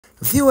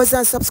Viewers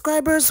and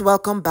subscribers,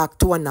 welcome back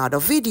to another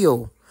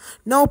video.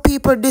 Now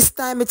people, this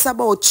time it's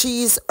about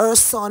Cheese, her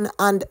son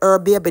and her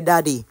baby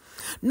daddy.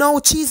 Now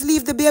Cheese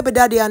leave the baby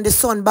daddy and the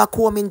son back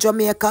home in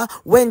Jamaica,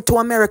 went to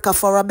America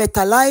for a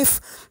better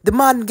life. The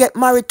man get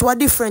married to a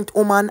different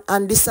woman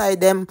and decide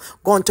them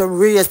going to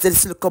raise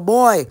this little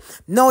boy.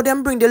 Now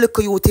them bring the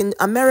little youth in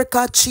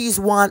America. Cheese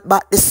want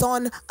back the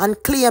son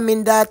and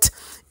claiming that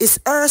it's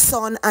her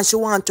son and she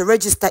want to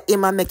register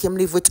him and make him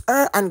live with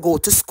her and go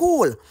to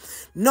school.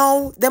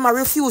 Now, them are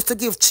refuse to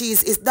give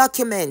Cheese his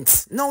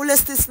documents. Now,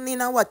 let's listen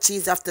in on what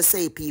Cheese have to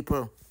say,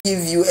 people.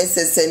 Give you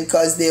SSN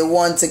because they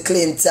want to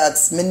claim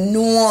tax. Me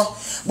know.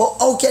 But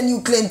how can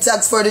you claim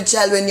tax for the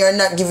child when you're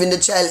not giving the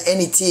child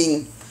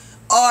anything?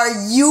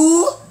 Are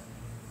you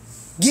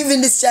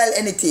giving this child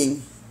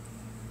anything?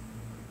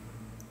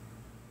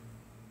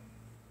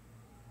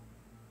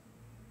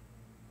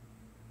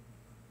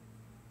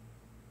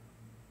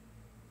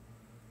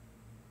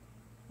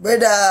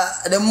 Brother,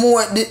 the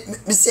more me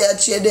say a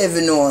trade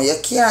devil know, you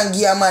can't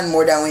give a man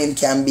more than what him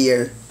can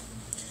bear.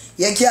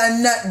 You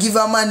cannot give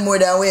a man more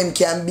than what him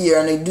can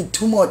bear, and you do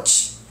too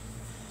much.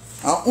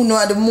 And you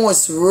know the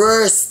most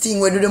worst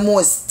thing, we do the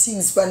most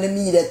things from the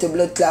media to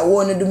blood clot. We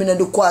wanna do me not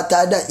do quarter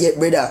of that yet,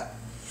 brother.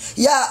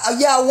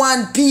 Yeah,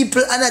 want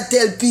people and I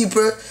tell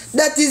people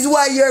that is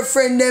why your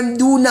friend them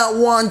do not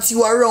want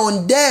you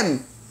around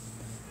them.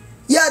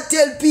 Yeah,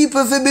 tell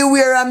people to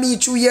beware of me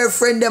through your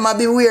friend them and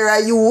beware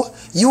of you.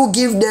 You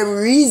give them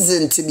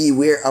reason to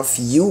beware of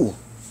you.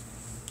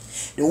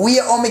 The way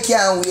how me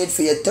can't wait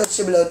for you to touch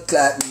the blood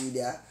clot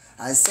media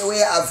and say what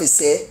you have to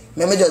say,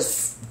 let me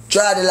just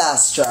draw the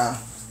last straw.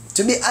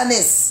 To be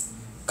honest,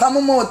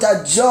 come out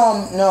a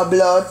jump no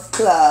blood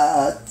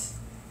clot.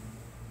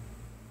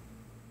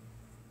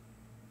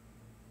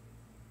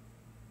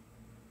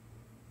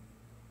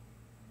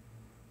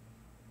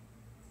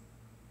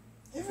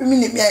 Every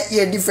minute me I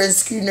hear different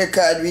screen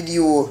record with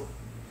you.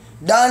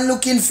 Dan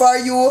looking for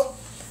you.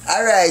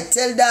 Alright,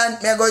 tell Dan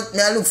me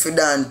I look for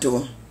Dan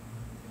too.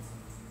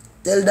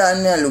 Tell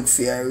Dan me I look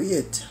for her.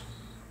 Wait.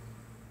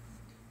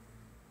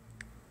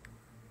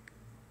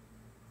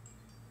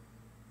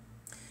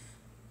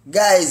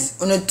 Guys,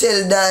 when you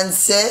tell Dan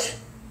say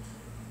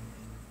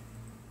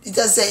it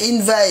has say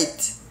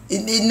invite.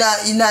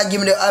 It not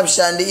give me the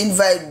option, the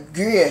invite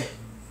grey.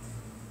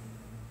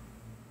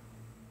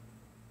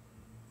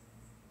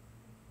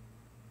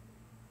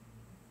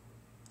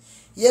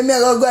 Yeah, me I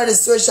go to the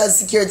social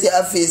security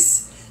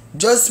office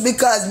just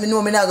because me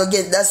know me not go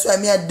get. That's why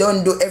me I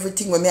don't do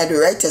everything when me I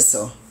do right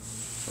so.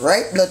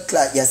 Right blood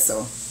clot yes so.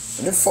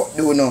 What the fuck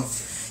do you know?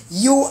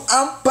 You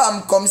and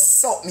Pam come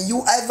suck me.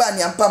 You Ivan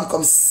and Pam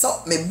come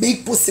suck me.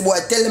 Big pussy boy.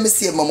 Tell them me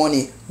save my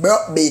money.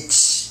 Bro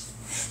bitch.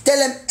 Tell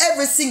them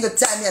every single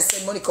time I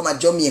send money come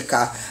at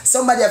Jamaica.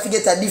 Somebody have to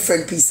get a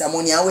different piece of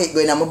money and wait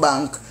going to my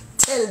bank.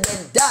 Tell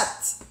them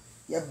that.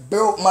 You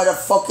broke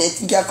motherfucker. You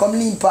think you come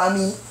lean for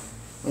me?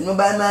 When I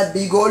buy my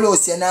big old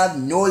house, you have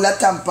no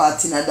Latin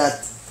party in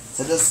that.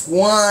 So just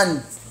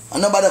one.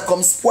 And nobody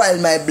come spoil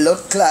my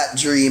blood clot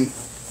dream.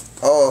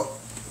 Oh.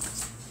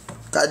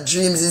 Because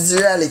dreams is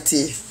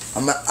reality.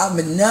 I'm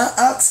not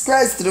ask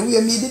Christ the way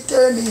me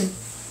determine.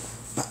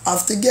 I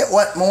have to get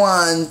what I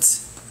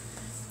want.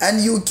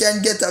 And you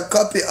can get a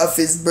copy of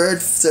his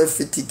birth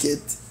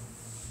certificate.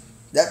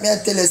 That me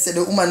I tell you, say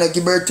the woman will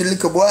give birth to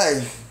little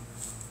boy.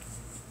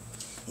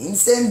 He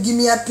say give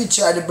me a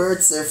picture of the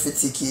birth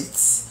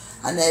certificate.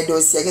 And I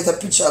don't see I get a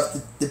picture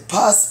of the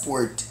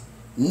passport,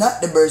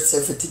 not the birth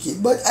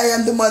certificate. But I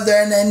am the mother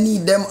and I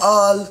need them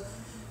all.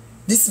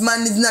 This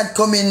man is not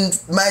coming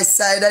my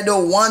side. I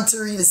don't want to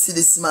really see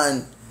this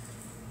man.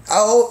 I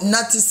hope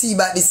not to see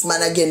back this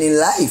man again in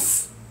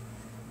life.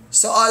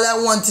 So all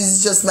I want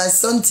is just my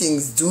son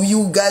things. Do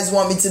you guys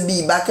want me to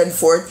be back and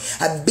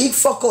forth? A big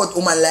fuck out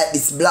woman like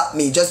this block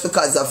me just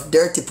because of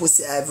dirty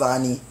pussy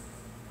Ivani.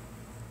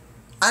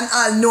 And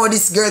I'll know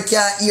this girl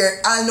can't hear.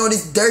 I'll know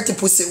this dirty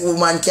pussy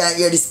woman can't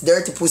hear this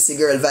dirty pussy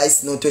girl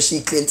voice note where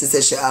she claims to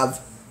say she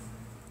have.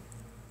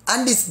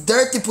 And this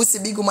dirty pussy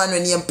big woman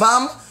when named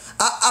Pam,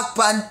 I act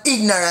on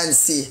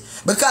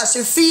ignorancy. Because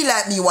she feel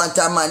like me want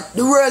a man.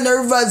 The world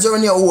never revolves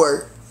around your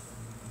whore.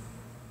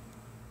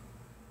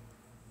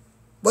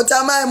 But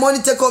my money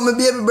take out my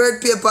baby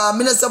birth paper. I'm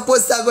not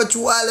supposed to go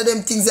through all of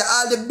them things.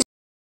 All the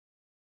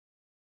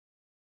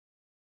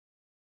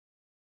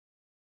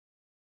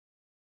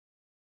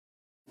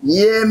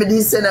yeah, me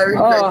this send a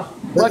request. Oh,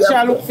 what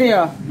shall look for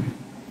you?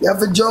 You have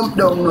to jump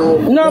down now.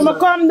 No, me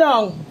come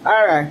down.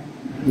 Alright.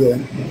 Yeah.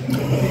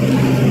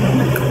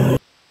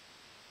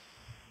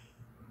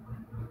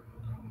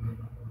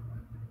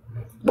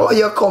 Boy,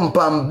 you come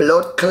from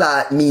blood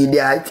clot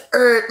media. It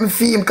hurt me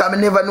feel because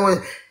I never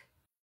know.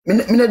 Me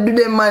not do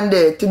them man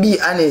there, to be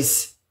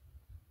honest.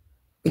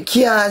 I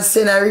can't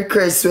send a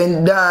request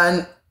when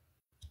Dan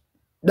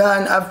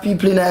have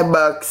people in our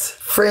box.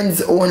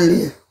 Friends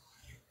only.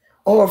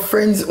 Oh,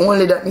 friends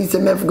only, that means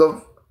I have to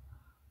go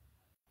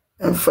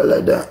and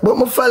follow Dan.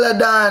 But I follow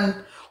Dan.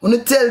 When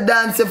you tell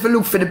Dan if you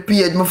look for the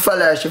page, I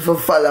follow her, she will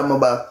follow me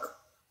back.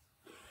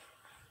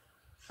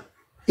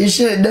 You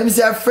should, them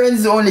say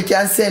friends only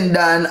can send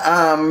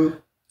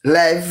down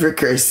live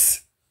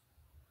requests.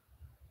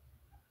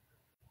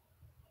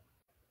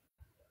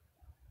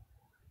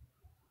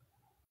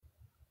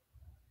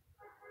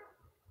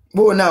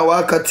 But now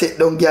I can take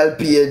down girl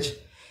page.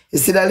 You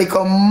see that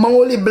little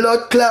molly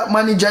blood clot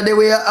manager the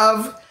way you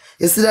have?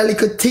 You see that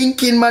little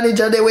thinking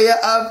manager the way you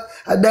have?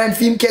 I don't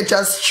film catch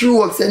a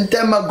strokes and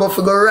tell me go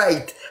for go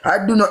right.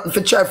 I do nothing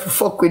for try to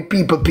fuck with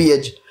people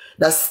page.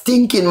 That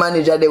stinking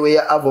manager the way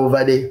you have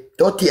over there.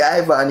 Dirty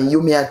Ivan,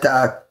 you may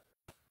attack.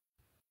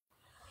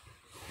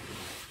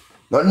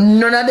 But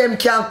none of them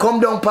can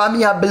come down for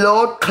me a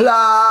blood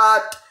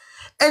clot.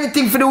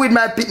 Anything for do with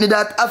my pitney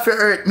that have to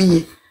hurt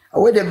me.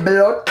 Where the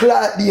blood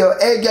clot there.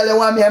 Hey girl, you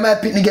want me and my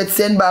pitney get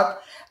sent back?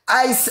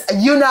 Ice,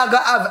 you not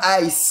gonna have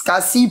ice.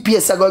 Cause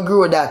CPS are gonna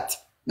grow that.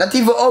 Not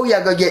even how you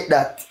gonna get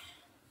that.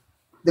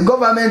 The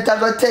government are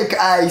gonna take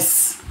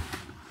ice.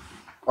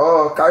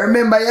 Oh, can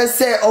remember you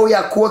say how you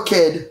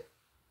cooked.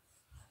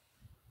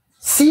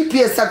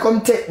 CPS are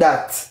come take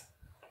that.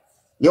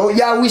 You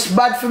wish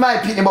bad for my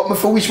people, but me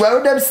for wish why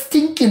are them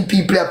stinking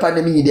people up on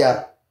the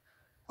media?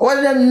 What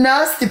are them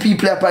nasty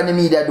people up on the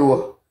media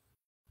do?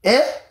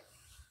 Eh?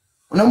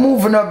 No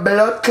moving up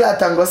blood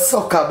clot and go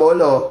suck a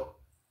ball.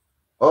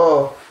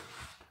 Oh.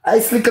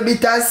 Ice little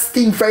bit of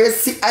stink for you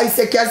see ice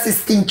you can see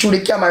stink through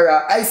the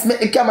camera. Ice make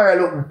the camera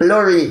look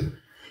blurry.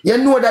 You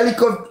know that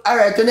little,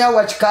 alright, when you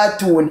watch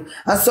cartoon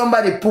and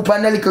somebody poop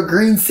and that little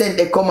green scent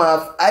they come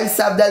off, ice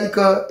have that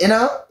little, you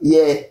know?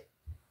 Yeah.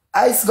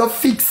 Ice go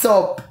fix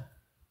up.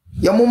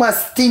 Your mama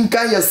stink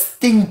and you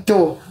stink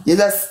too.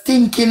 You're a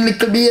stinking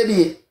little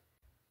baby.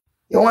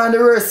 You want the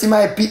worst in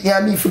my pitney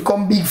and me if you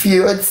come big for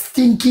you, it's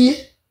stinky.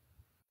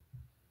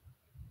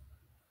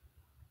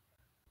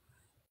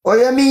 Oh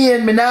you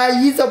mean, me nah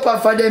ease up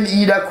for them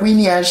either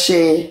Queenie and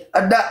Shay.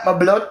 And that my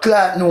blood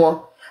clot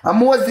no. And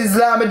Moses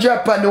Law, me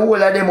drop on the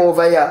whole of them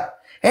over here.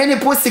 Any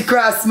pussy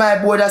cross my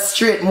board, that's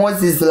straight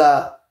Moses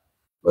Law.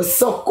 But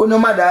suck no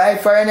matter eye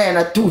for an eye and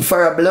a tooth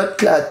for a blood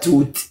clot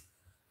tooth.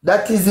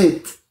 That is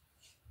it.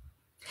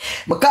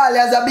 I call you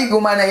as a big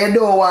woman and you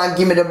don't want to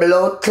give me the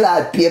blood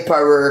clot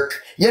paperwork.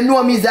 You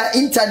know me is a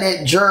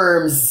internet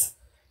germs.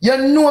 You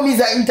know me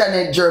is a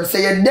internet germ, so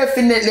you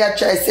definitely a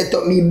try to set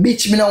up me.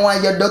 Bitch, me don't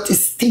want your dirty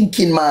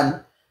stinking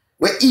man.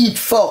 We eat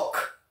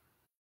fuck.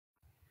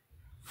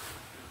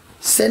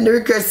 Send the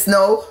request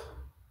now.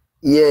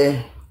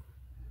 Yeah.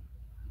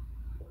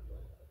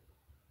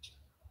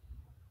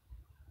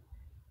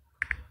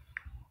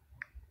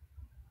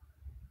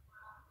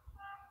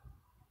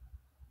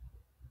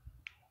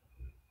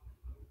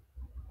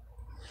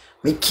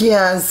 Me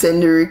can't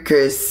send the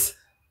request.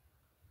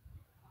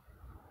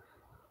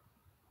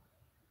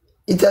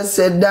 It has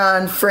said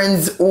down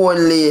friends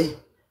only.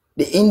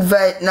 The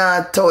invite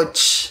not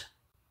touch.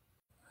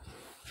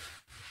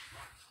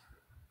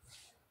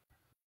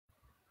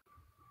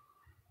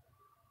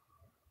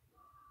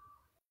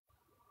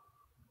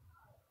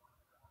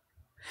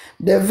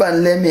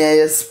 Devon let me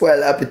hear you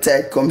spoil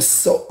appetite come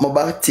suck my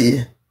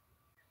body.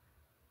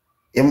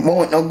 Your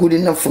mouth not good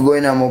enough for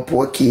going on my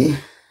pokey.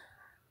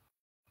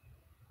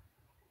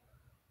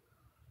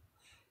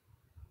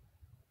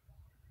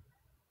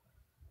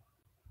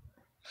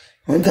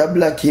 Want to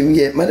block him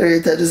yet?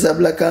 Moderator just a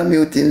block and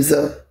mute him,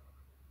 so.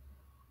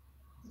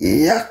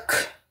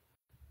 Yuck.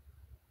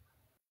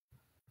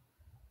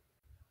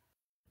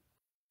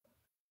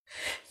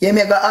 Yeah,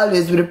 me got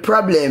always with a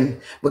problem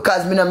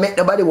because me not make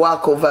nobody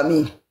walk over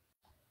me.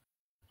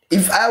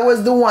 If I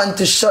was the one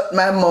to shut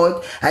my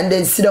mouth and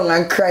then sit down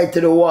and cry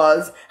to the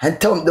walls and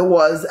thump the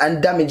walls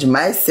and damage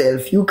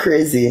myself, you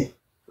crazy.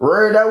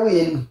 Word a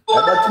win.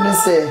 That's what me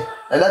say.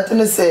 That's what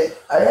me say.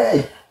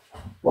 Alright.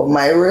 But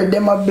my word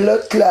them a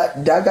blood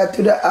clot, dagger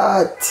to the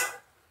heart.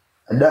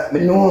 That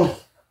me know.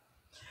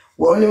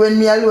 Only when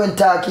me alone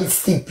talk it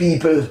stick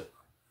people.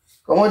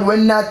 Come on,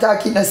 when not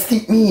talk it not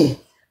stick me.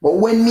 But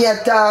when me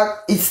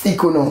attack, it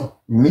stick you know.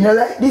 Me not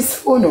like this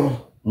phone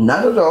no.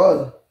 Not at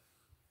all.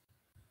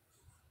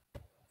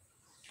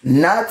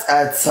 Not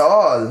at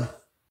all.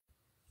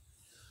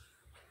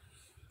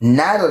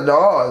 Not at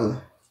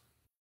all.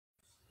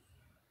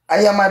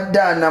 I am a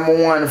Dan,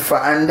 I'm one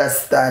for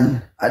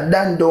understand. A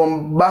Dan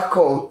don't back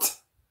out.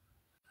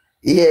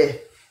 Yeah.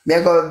 Me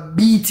go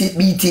beat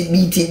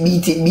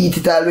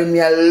it all when me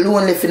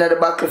alone left in the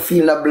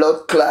battlefield of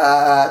blood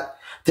clot.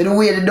 To the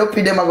way the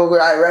dopey them a go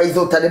rise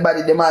out of the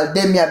body, them all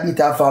them me a beat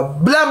off a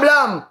blam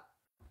blam.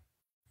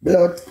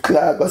 Blood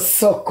clot go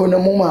suck on the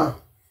mama.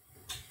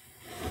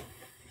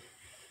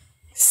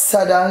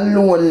 Sad and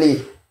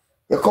lonely.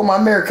 You come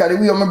America, the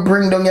way you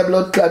bring down your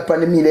blood clot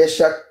on the media,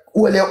 shot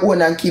hold your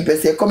own and keep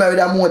it. You come here with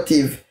a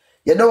motive.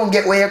 You don't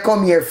get where you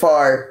come here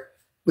for.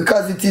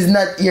 Because it is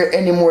not here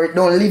anymore. It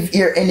don't live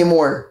here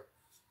anymore.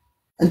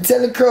 And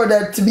tell the crowd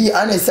that, to be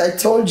honest, I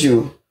told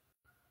you.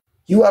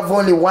 You have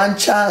only one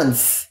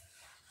chance.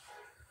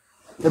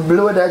 You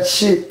blow that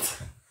shit.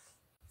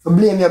 You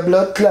blame your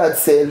blood clot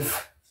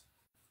self.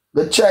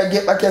 But try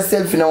get back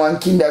yourself in one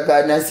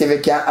kindergarten and see if you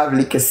can have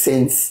like a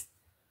sense.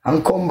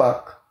 And come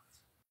back.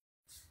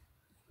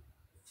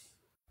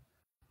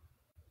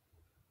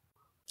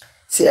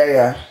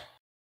 Syria.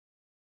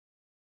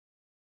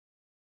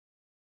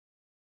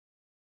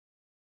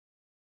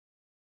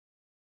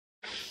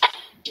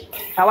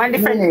 I want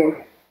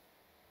different.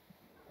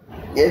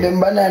 Yeah, the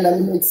banana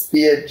next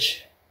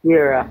page.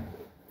 Yeah.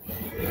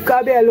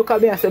 Come here, look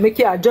at me. So me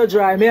can't judge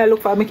right. Me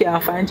look for me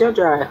can't find judge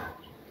right.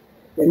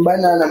 The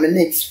banana my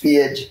next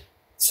page.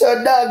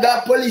 So dog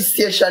got police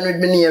station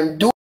with my name.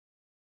 Do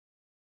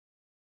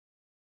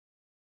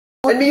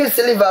when me used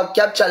to live up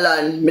Capture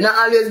Land, me not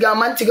always got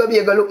man to go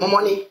be go look my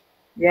money.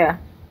 Yeah.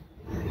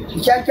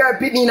 You can't carry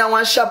pitney in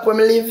one shop where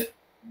me live.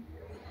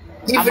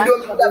 If you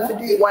don't have to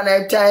do it one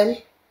at a time.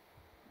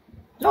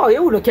 No,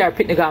 you wouldn't care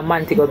picnic and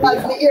man to go be.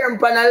 As me hear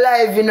him on a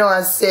live, you know,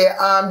 and say,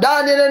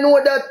 Dan didn't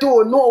know that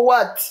too. Know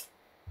what?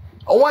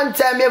 One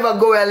time you ever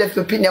go and left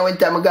the pitney, one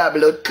time I got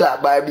blood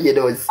clot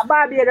Barbados.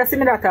 Barbados, see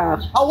me that talk.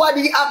 And what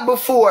did it happen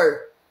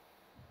before?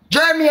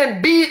 Jeremy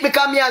and beat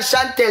because me and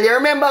Chantel, you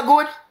remember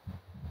good?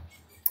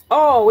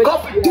 Oh, wait.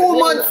 2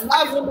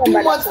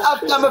 months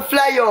after me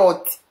fly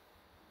out.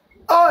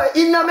 Oh,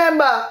 you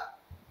remember?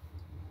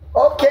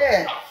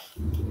 Okay.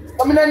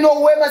 I mean, I know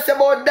what I say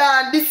about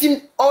Dan. This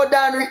is how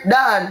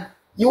Dan.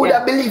 You would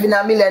have believed in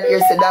a million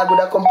years that Dan would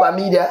have come to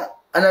media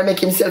and I make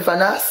himself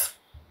an ass.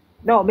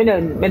 No,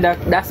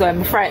 that's why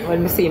I'm frightened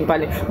when I see him.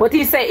 But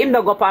he say him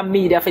not go up on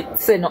media if it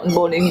say nothing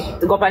about him.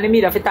 Go up on the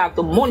media if he talk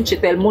to Munchie,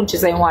 tell Munchie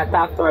say he want to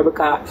talk to her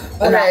because...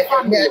 Alright,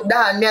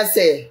 Dan, me I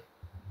say,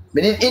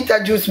 me didn't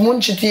introduce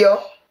Munchie to you.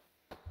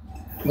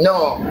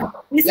 No.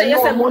 He say you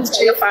say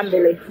Munchie your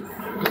family.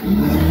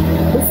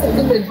 Listen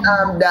to me,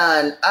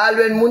 Dan. All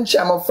when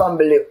Munchie my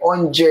family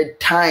 100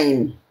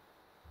 times.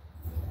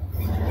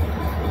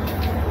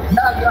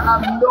 Dan, you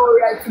have no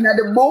right in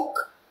the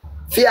book.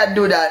 If you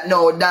do that,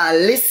 no,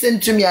 Dan, listen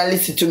to me and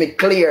listen to me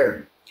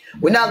clear.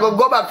 We're not going to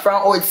go back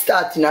from how it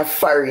started in a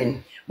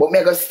foreign, but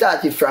we're going to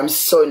start it from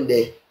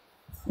Sunday.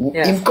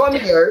 Yeah. Him come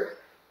here.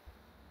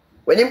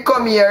 When him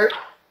come here,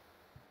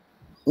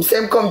 he say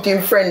him come to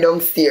him friend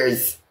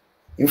downstairs.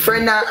 Him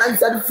friend now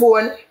answer the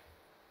phone.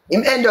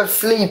 Him end up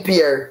sleep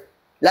here.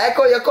 Like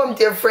how you come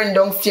to your friend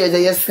downstairs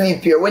and you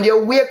sleep here. When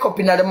you wake up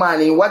in the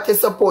morning, what you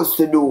supposed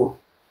to do?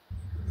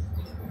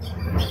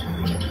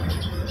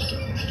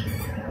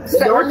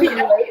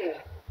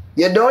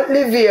 You don't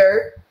live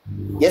here.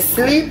 You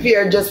sleep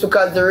here just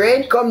because the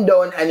rain come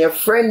down and your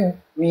friend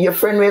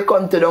will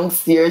come to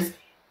downstairs.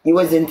 He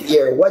wasn't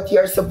here. What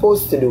you're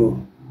supposed to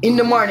do in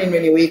the morning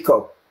when you wake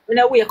up? When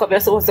I wake up, you're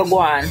supposed to go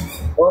on.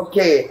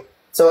 Okay.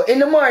 So in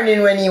the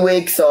morning when he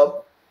wakes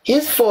up,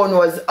 his phone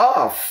was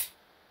off.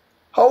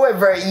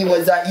 However,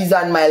 he's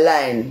on my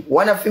line.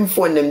 One of him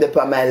phoned him up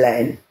on my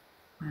line.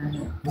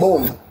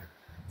 Boom.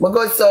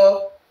 Because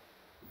so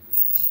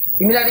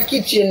I'm in the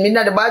kitchen, I'm in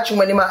the bathroom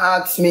when he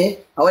asks me,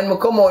 and when I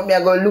come out,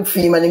 I go look for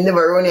him and he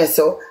never run here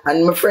so,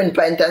 and my friend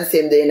point and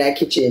same day in the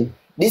kitchen.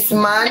 This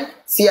man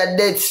see a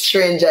dead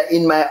stranger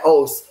in my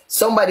house.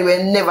 Somebody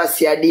will never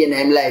see a day in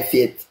my life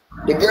yet.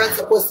 The girl's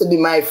supposed to be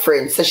my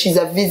friend, so she's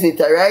a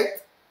visitor, right?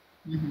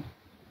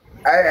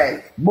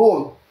 Alright,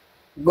 boom.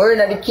 Go in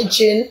the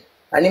kitchen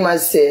and he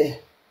must say,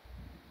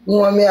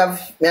 no, me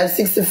have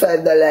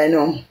 $65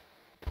 now.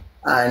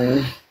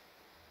 And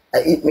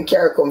I eat my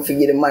car come to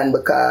get the man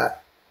because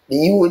the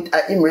youth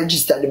him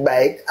register the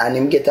bike and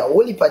him get a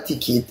whole heap of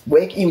ticket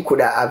where him could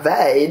have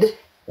avoid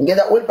and get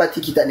a whole heap of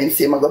ticket and him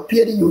say, I go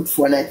pay the youth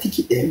for a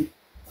ticket them.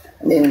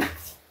 And then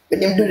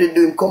when him do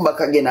him come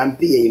back again and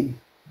pay him.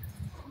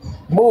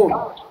 Boom.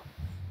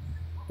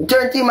 He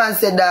turned to him and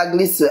said, dog,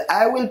 listen,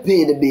 I will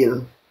pay the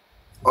bill.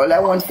 All I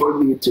want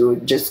for you to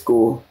just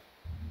go.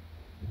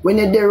 When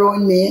you're there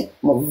around me,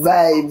 my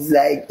vibes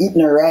like it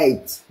not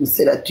right. You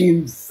said that to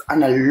him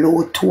on a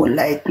low tone,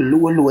 like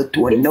low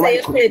tone. No,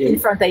 you say it in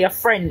front of your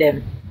friend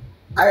them.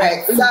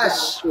 Alright,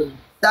 Sash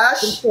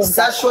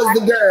was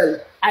the girl.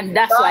 And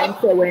that's why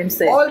I'm saying what I'm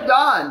saying.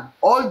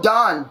 Hold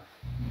on.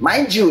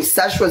 Mind you,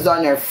 Sash was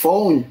on her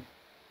phone.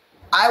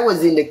 I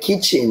was in the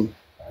kitchen.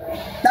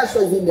 Sash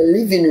was in the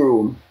living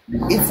room.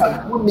 It's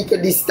a good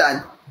little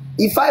distance.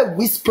 If I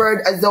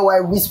whispered as though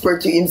I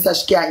whispered to him,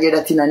 Sash can't hear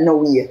that in a no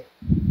way.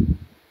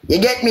 You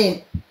get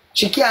me?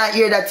 She can't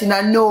hear that in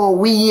a no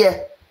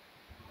way.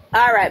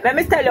 Alright, let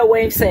me tell you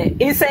what he said.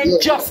 He said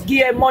just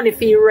give him money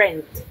for your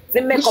rent.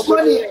 The makeup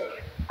money.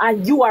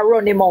 And you are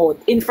running him out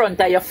in front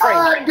of your friend.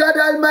 Oh God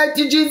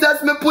Almighty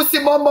Jesus, me pussy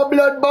bomba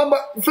blood bomba.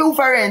 Flew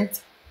for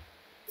rent.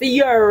 For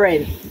your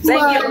rent.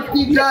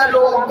 Mighty God,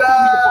 oh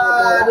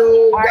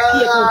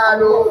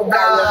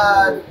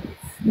God.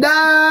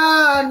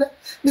 Dan,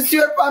 this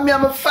year for me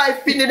I'm a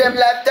 5 penny them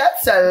like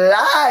that's a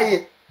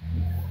lie.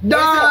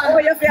 Dan,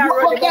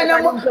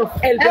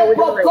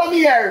 come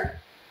here.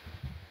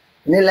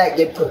 Me like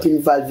get Pop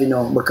involved, you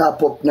know, because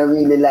Pop not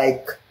really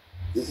like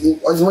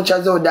as much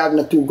as our dog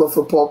not to go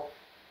for Pop.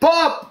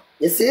 Pop,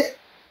 you see?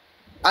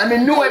 I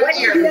mean, no one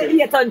here.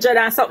 $800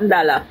 and something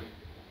dollar.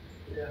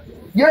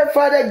 Your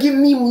father give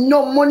me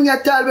no money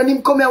at all when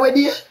him come here with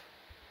you.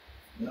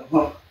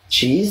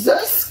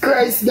 Jesus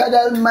Christ, God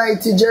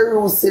Almighty,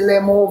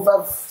 Jerusalem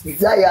over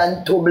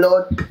Zion to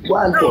blood.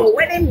 No,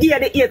 when him give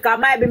the acre,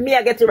 might be me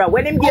I get it wrong.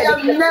 When him give I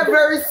have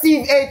never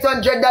received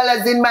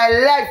 $800 in my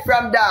life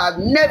from dog.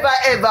 Never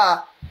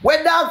ever.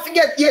 When dog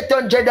forget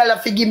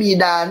 $800 for give me,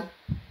 Dan.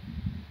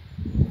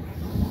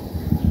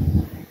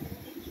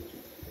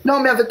 Now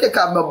me have to take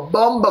out my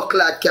bomber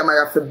clot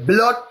camera for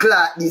blood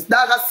clot this.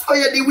 Dog, I saw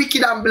you the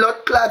wicked and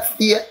blood clot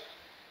here.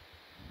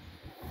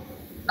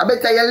 I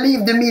better you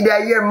leave the media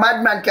here,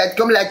 madman cat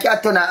come like you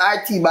turn an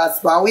RT boss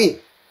for we.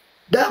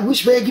 Dog,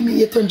 which way you give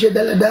me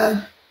 $800,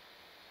 dog?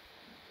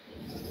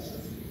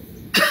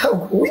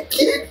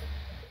 Wicked.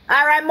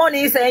 Alright,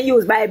 money is saying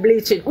used by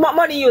bleaching. What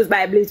money used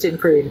by bleaching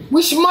cream?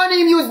 Which money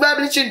used by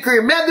bleaching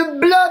cream? Me have the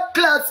blood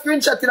clot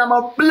screenshot in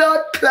my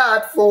blood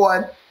clot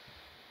phone.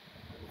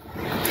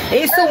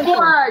 It's so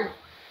boy.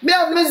 Me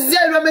have me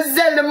sell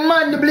the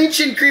man the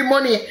bleaching cream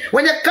money.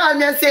 When you call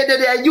me and say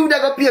that you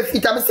that go pay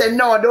feet, I say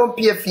no, don't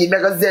pay feet. Me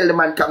go sell the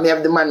man because me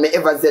have the man me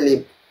ever sell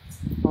him.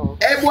 Oh.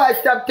 Hey boy,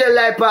 stop tell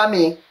lie for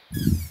me.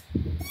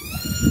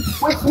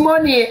 Which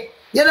money?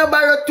 You know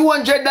borrow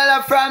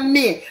 $200 from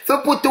me for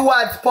put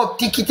towards pop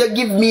ticket you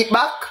give me it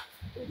back?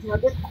 You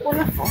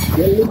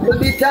little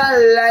bit of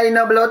line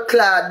of blood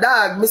clot.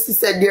 Dog, Mr.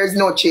 said there's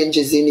no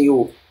changes in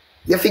you.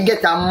 You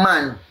forget a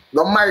man.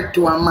 Go married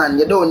to a man.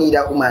 You don't need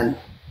a woman.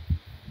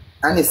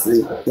 Honestly,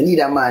 you need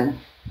a man.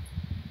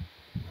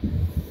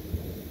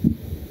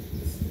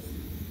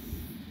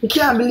 You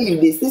can't believe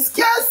this. This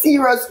can't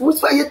serious.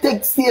 Which why you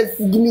take serious?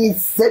 Give me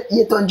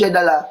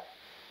 $800.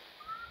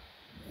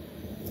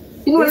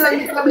 You know,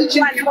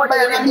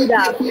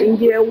 like in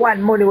gear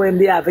one money when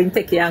they have in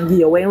take and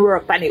gear when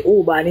work on the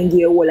Uber and in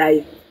gear all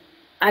like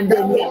and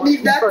then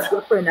leave that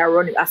your friend are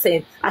running. I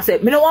said,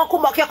 me don't want to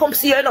come back here come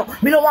see you no.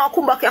 Me don't want to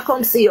come back here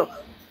come see you.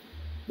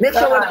 Make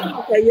sure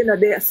when you know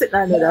they are sitting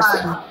on the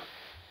sitting.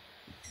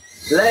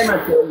 Let me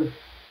tell you.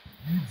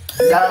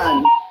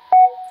 Dan,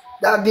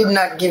 that did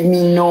not give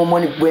me no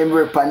money when we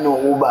work on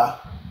no Uber.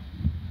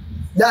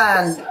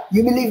 Dan,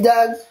 you believe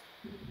that?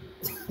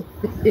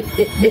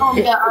 No,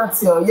 me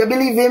answer. You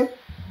believe him?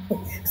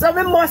 So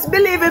we must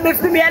believe him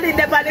if me and him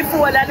never the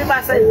phone and him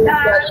say,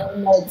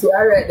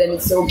 alright, then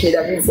it's okay.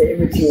 That means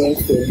everything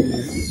else.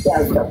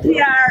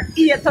 PR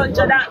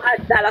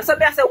 $800. So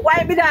me I say,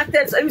 why me not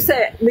tell? So you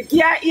say, me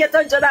give her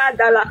 $800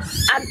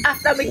 and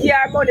after me give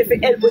her money for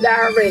help with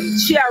her rent.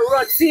 She a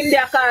run, see him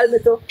there call me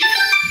too.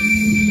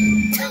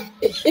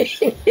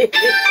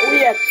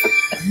 Weird.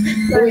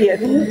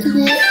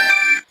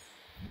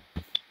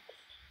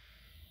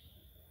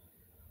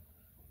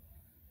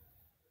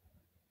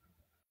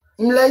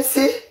 I'm like,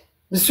 see,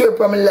 I swear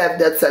upon my life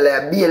that's a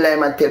lie. Be a lie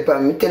and tell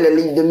upon me. Tell you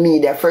leave the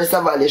media. First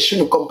of all, you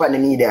shouldn't come on the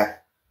media.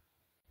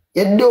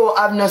 You don't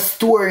have no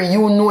story.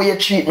 You know you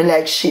treat me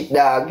like shit,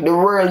 dog. The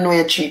world know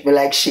you treat me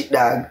like shit,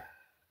 dog.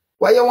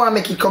 Why you want to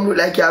make it come look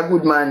like you're a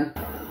good man?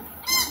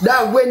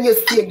 Dog, when you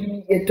stay give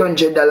me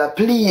 $800,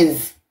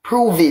 please,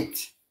 prove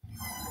it.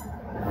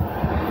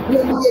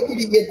 When you give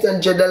me the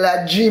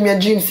 $800, dream your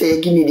dream say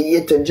you give me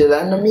the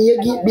 $800. No, me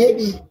you give,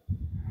 baby.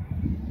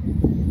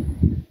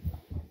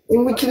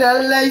 And we can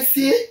all lie,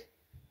 see?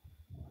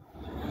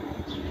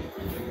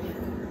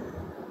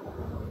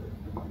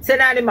 Say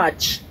not the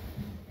much.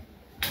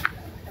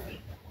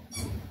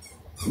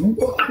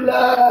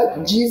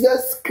 Lord,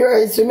 Jesus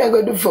Christ, what am I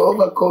going to do for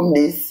overcome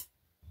this?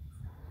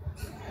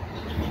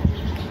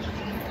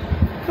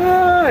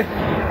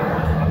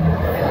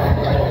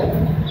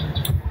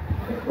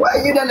 Why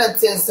you don't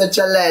tell such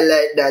a lie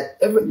like that?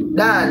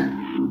 Dan,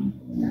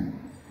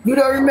 you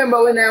don't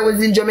remember when I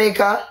was in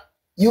Jamaica?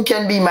 You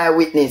can be my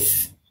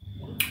witness.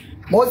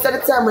 Most of the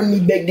time when me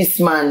beg this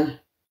man,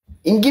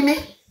 him give me.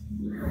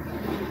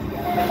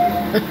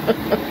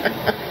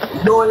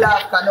 Don't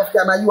laugh, enough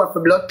time you have a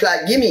blood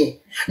clot, give me.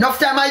 Enough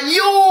time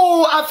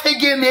you have to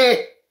give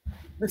me.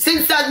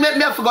 Since that make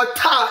me have to go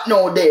talk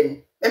now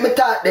then. Let me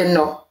talk then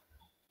now.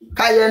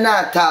 Cause you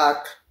not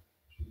talk.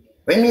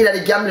 When me that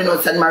the gambling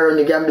house and my run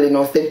the gambling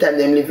house, same time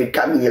them live with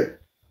Camille.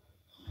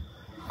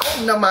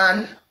 Come no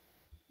man.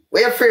 What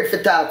you afraid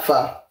to talk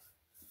for?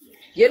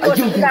 You know,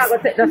 you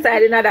can't take the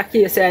side in another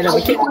case. You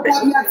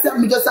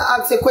can't just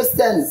ask you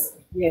questions.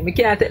 Yeah, we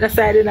can't take the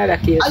side in another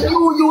case. And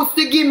you used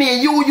to give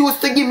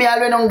me I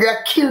went hungry,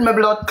 kill my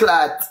blood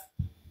clot.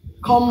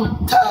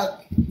 Come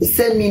talk. You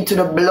send me into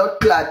the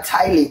blood clot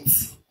toilet.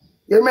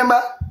 You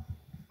remember?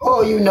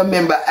 Oh, you don't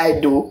remember, I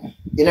do.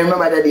 You don't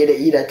remember that day they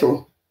eat that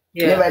too?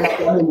 Yeah.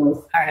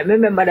 I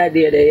remember that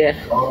day there, yeah.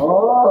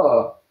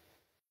 Oh.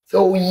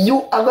 So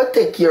you are going to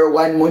take your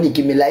one money,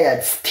 give me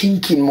like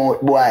stinking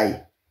mouth,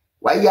 boy.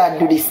 Why you are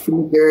do this to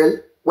me, girl?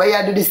 Why you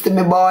are do this to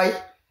me, boy?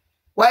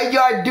 Why you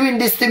are doing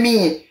this to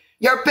me?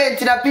 You're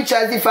painting a picture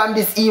as if I'm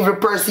this evil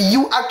person.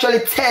 You actually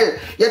tell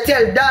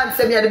Dan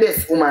say me are the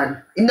best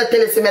woman. You not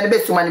tell say me are the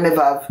best woman you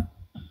ever have.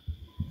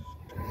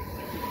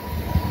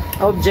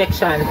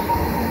 Objection.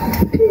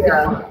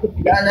 Yeah.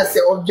 Dan say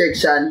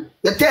objection.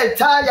 You tell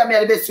Taya me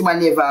are the best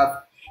woman you ever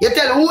have. You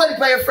tell who is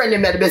your friend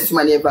me are the best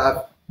woman you ever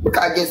have.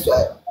 Because guess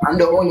what? I'm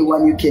the only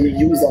one you can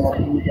use and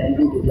abuse and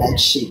do it like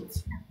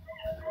shit.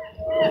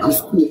 I'm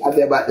still at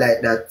the back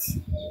like that.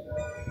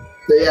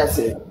 So yeah,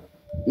 say,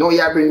 no,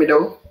 you bring me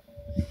down.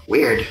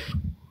 Weird.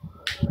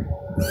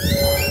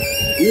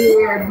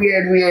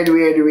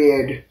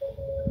 Weird.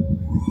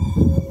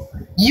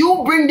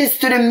 You bring this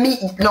to the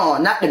media. No,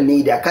 not the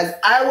media. Because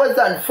I was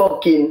on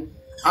fucking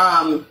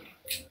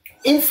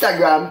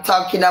Instagram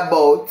talking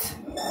about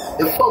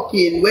the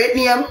fucking, wait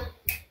name?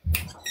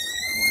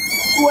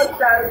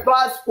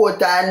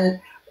 Passport and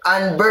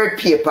birth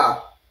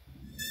paper.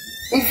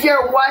 If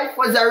your wife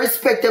was a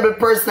respectable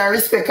person and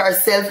respect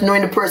herself,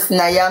 knowing the person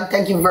I am,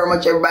 thank you very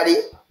much, everybody.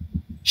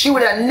 She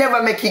would have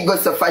never make it go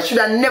so far. She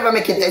would have never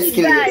make it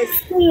escalate.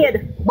 Nice,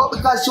 kid. But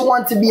because she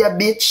wants to be a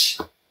bitch,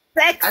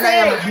 Sexy. and I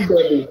am a big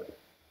baby.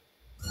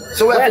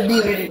 So we have to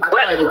deal with it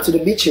to the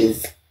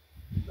bitches.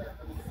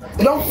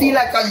 You don't feel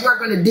like you're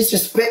going to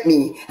disrespect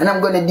me, and I'm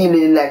going to deal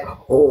with it like,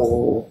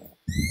 oh,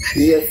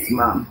 yes,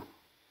 ma'am.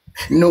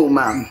 No,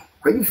 ma'am.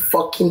 Are you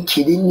fucking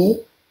kidding me?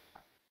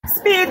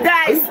 Speed,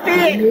 guys,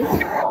 speed.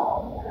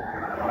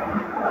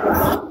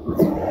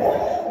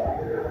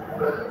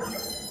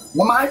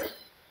 Woman?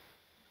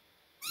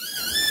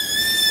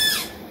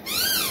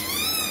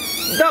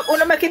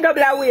 Wanna make it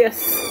double our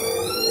waist.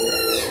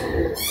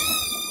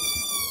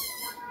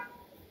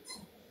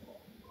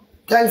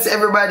 Thanks,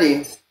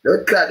 everybody.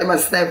 Don't clap them and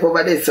snipe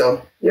over there,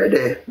 so you're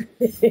there.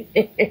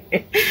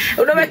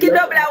 Wanna make it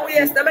double our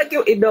waist. Don't make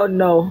it don't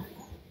know.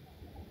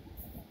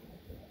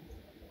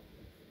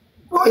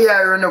 Oh,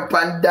 yeah, run up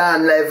and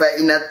down live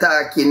in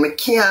attacking. I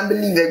can't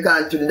believe you're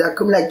going to do that.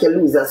 Come like a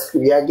loser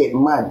school. You get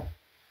mad.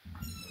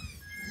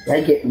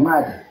 You get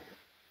mad.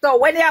 So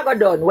when you go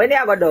done? When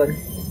you go done?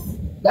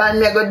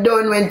 Then me go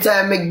done when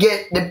time I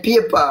get the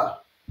paper.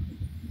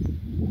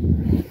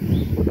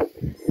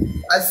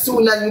 As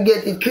soon as we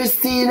get it,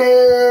 Christina,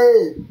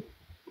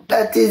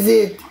 that is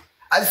it.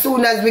 As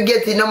soon as we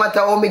get it, no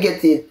matter how we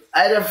get it,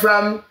 either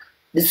from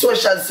the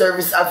social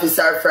service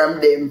officer or from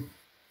them,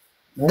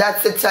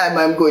 that's the time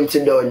I'm going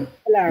to done.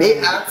 They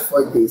ask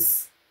for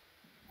this.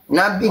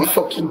 Not big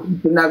fucking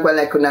people, not go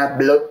like on a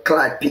blood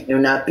clot pick me,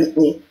 not pick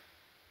me.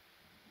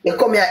 They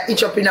come here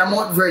each up in a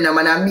Mount Vernon,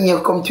 man, and me you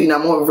come to in a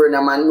Mount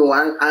Vernon,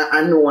 man,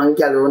 I know one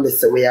girl around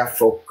this way I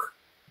fuck.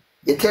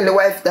 You tell the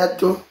wife that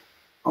too?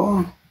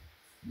 Oh,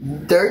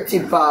 dirty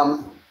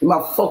palm. You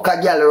might fuck a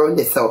girl around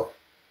this so.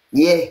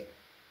 Yeah.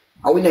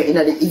 And we not in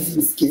the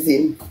easy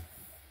schism.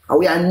 And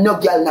we are no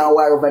girl now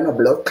war over no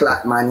blood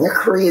clot, man. You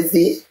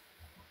crazy?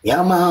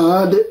 Yeah,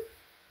 man.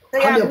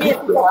 Come you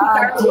put your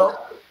heart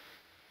up.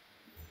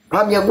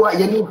 Come you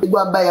need to go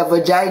and buy a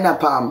vagina,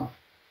 Pam.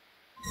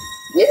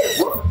 Yeah.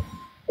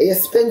 You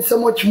spend so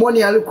much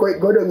money and look how it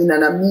go down in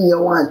and me you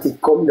want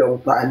it come down,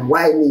 Pan.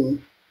 Why me?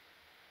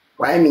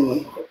 Why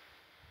me?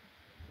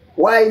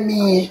 Why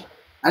me?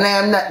 And I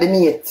am not the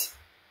mate.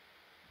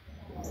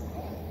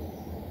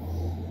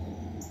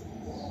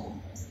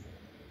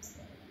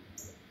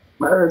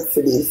 I heard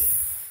for this.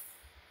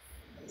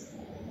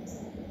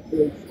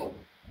 You're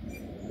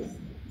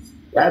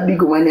a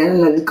big woman, you're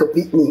not a little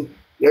pitney.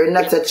 You're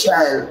not a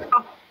child.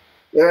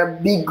 You're a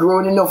big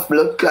grown enough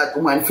blood clot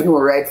woman for know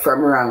right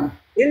from wrong.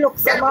 You look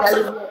so much.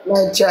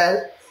 My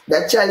child,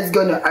 that child is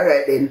gonna,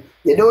 alright then.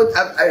 You don't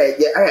have, alright,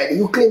 yeah, alright.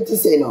 You claim to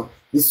say no.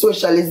 The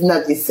social is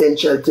not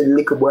essential to the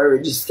little boy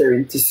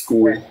registering to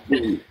school.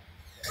 The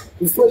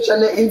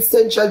social is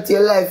essential to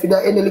your life.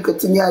 Without any little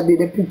thing you do,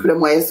 the people that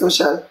want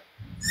social.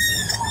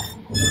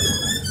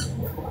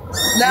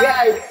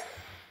 Nice.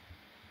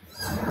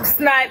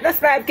 Snipe, the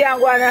snipe can't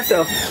go on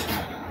yourself.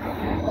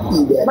 But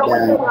we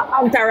do an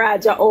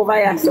entourage over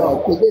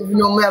yourself. You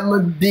know me, I'm a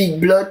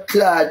big blood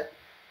clot.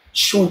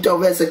 Shoot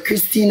over so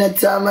Christina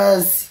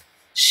Thomas,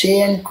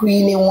 Shane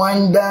Queenie,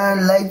 one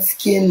down, light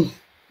skin.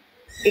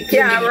 It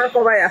can't work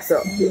over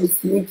yourself.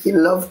 Yes, Mickey,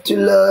 love to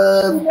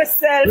love.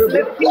 Yourself,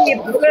 the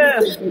people.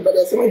 There's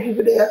so many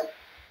people there.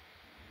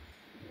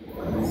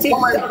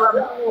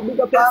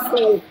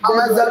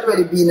 Mama's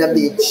already been a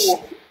bitch.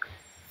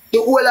 The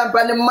old lamp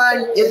and the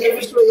man, you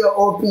never show your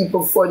old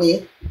people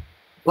funny.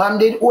 Mom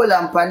did old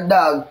lamp and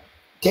dog,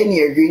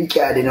 10-year green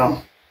card, you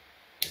know.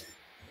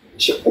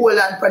 She hold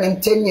on for him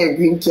 10-year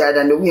green card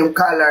and the way him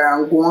call her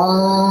and go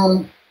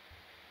on.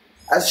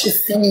 As she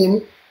see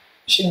him,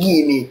 she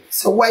give me.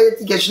 So why you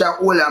think you should have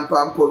hold on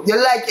Pam? You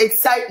like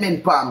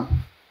excitement, Pam.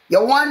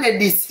 You wanted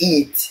this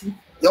eat.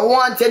 You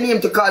want your name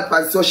to call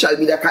on social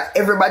media because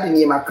everybody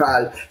name a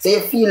call. So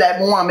you feel like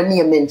I want my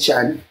name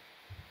mentioned.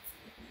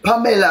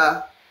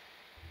 Pamela,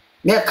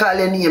 may I call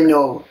your name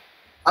now?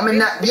 I mean,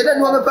 not, you don't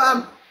know me,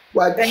 Pam?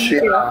 What? Let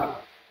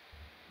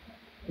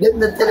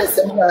me tell you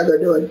something I got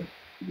done.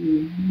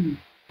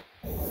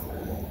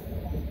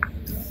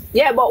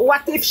 Yeah, but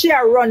what if she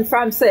run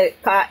from say,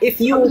 if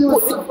you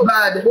put so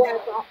bad.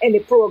 any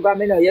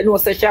program, you know,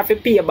 so she have to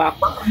pay back.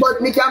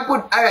 But me can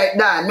put, alright,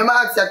 Dan, let me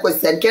ask you a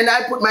question. Can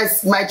I put my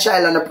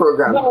child on a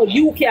program? No,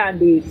 you can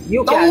do it.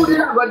 You no, can do it.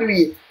 Not gonna do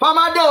it.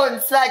 Mama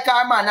dance like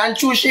her man, and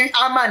true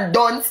her man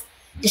dance.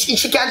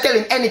 She can't tell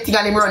him anything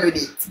and him run with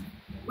it.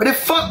 But the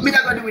fuck me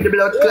not gonna do with the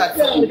blood clot?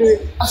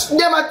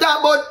 Them a talk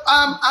about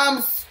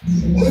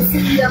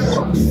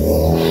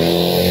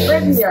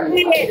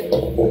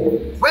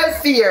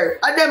Welfare.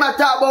 And them a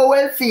talk about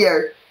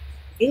welfare.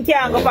 He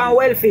can't go on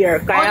welfare.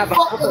 How the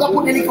fuck you gonna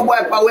put the little boy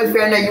on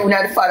welfare and then you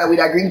and the father with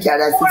a green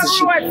card and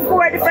citizenship?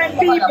 Four different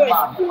people.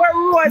 4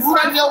 rows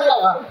from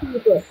 4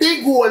 people.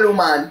 Big hole,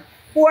 man.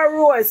 4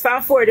 rows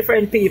from 4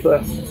 different people.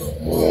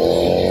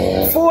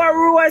 4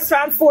 rows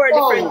from 4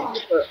 different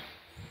people.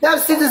 They have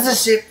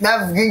citizenship, they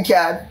have green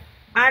card.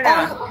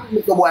 Anna.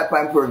 Little boy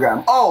pan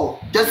program. Oh,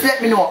 just let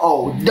me know.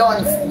 Oh,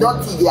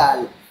 dirty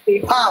girl.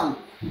 Pam.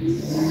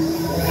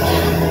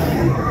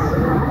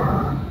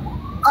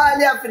 All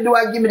you have to do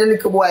is give me the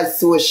little boy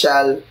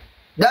social.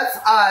 That's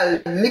all.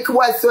 Little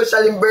boy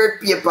social in birth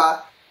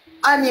paper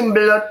and in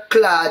blood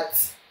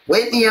clot.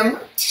 Wait him.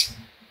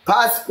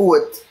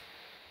 Passport.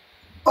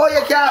 Oh,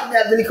 you can't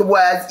have the little boy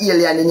as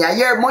alien in here.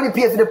 Your money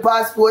pay for the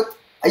passport.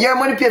 And your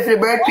money pay for the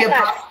birth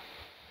paper.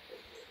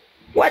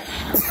 What?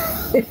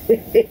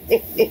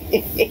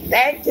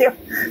 Thank you.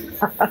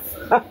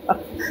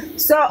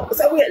 so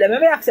wait, let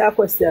me ask you a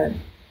question.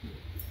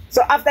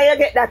 So after you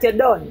get that, you're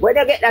done. When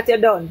you get that, you're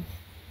done.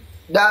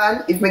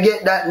 Dan, if me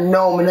get that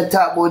now, me not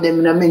talk about them,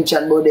 me not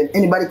mention about them.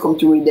 Anybody come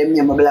to read them, me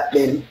a black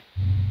belt.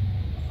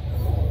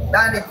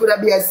 Dan, it could have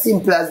been as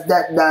simple as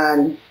that,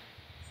 Dan.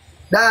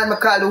 Dan, me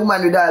call the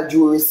woman with all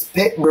due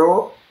respect,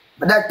 bro.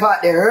 But that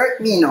part, they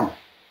hurt me now.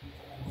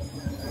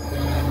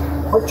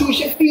 But you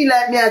should feel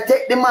like me, I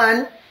take the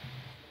man.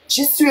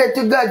 She swear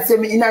to God, say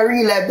me in a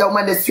real life, that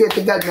woman, they swear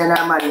to God, me and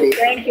her man there.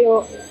 Thank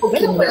you.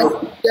 Fucking man.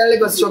 They'll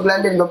go struggle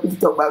and then go pick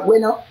it up back.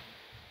 When now?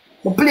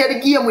 I play the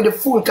game with the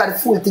fool, because the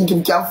fool think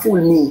he can fool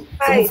me.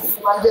 Right.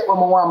 So I get what I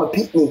want to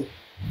pick me.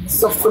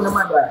 So for no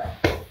matter.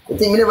 I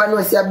think me never know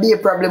if there be a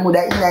problem with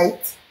that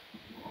night.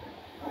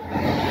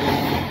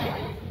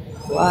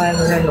 Well, I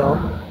don't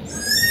know.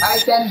 I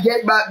can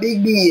get back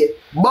Big B.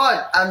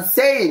 But I'm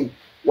saying,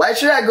 why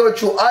should I go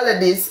through all of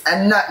this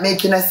and not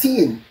making a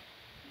scene?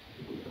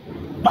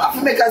 But if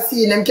you make a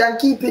scene, them can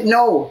keep it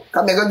now.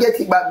 Because I go get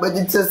it back, but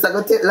it's just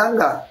going to take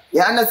longer.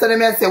 You understand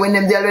what I say? When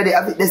them they already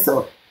have it this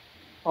up.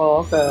 Oh,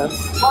 okay.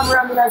 I'm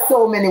running in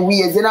so many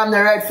ways, and I'm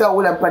the right for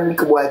all up on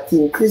little boy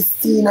team.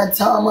 Christina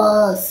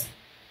Thomas,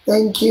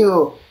 thank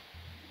you.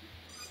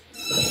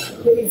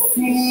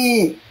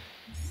 Casey.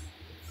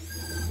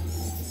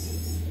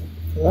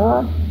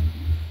 Yeah.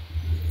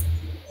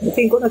 I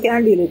think you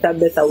can deal with a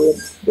better way.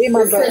 Send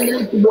the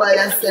little boy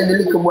and send the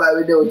little boy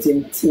without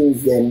him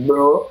things then,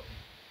 bro.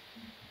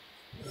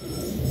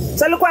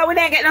 So look why we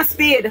didn't get no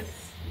speed.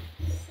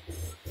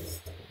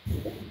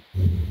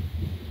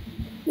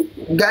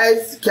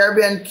 Guys,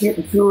 Caribbean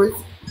Cruise,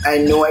 I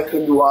know I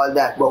can do all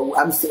that, but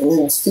I'm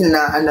still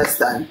not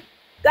understand.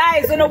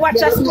 Guys, you know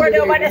watch a story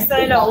over there, so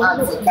you know.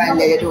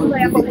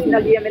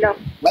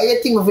 But you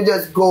think if we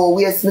just go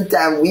waste my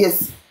time,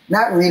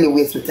 not really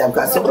waste my time,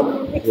 because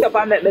mix up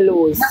and make me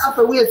lose. not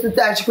after waste my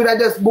time, she could have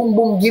just boom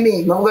boom give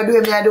me. I'm going to do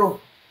what I do.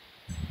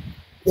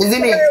 You see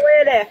me?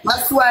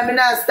 That's why I'm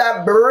not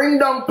start bring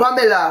down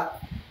Pamela.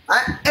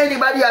 And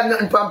anybody have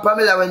nothing from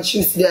Pamela when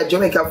she see there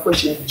Jamaica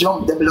first, she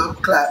jump the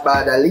blood clot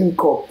by the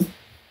link up.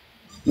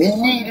 We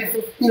needed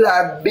to feel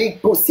her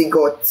big pussy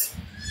gut.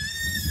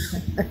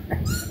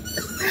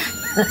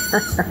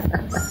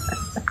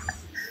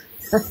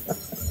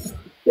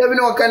 You ever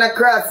know what kind of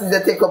crosses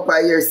they take up by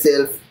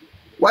yourself?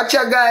 Watch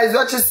your guys,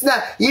 watch your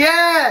snap.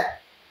 Yeah!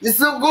 This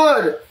look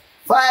good.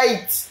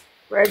 Fight.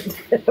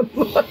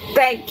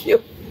 Thank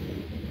you.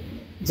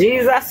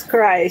 Jesus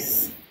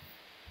Christ.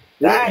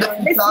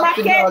 Right. Miss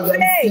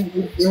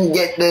Mackenzie. Didn't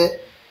get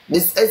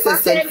this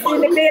SSN.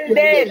 Mackenzie in the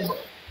building.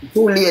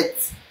 Too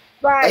late.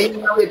 Right. I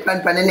even wait for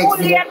the next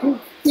Too late.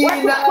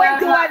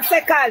 21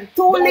 seconds.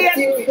 Too late.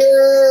 We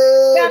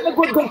have a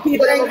good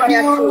people. Thank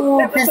you,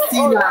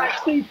 Christina.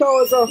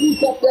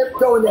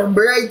 3,000. Them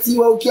bright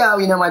you out here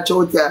in my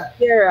chota.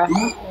 Yeah.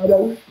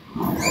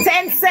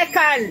 10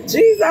 seconds.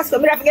 Jesus,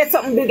 we have to get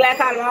something big like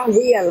a long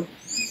wheel.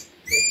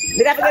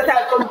 We have to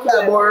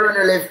get a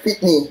Runner left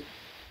Pitney.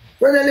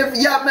 Runner left,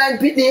 you have mind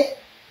Pitney?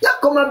 You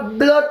come a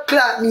blood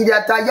clot me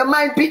that time. You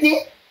mind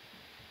Pitney?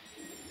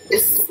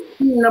 It's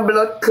in a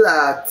blood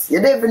clot.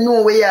 You don't even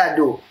know what you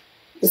do.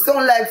 It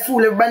sound like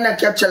fool everybody not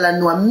capture and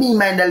know. And me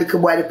mind a little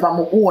boy upon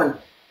my own.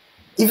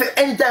 If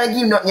anytime I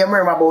give nothing, you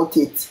murmur about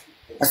it.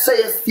 I saw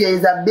you stay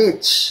is a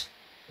bitch.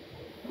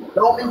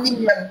 Now me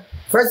need them.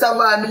 First of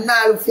all, I'm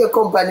not look for your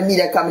company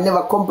media because I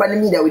never company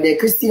media with them.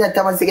 Christina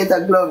Thomas get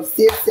a glove,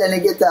 Stacey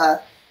and get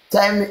a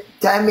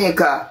time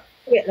maker.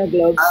 Get the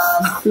gloves.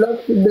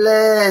 Fluffy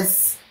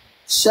Bless,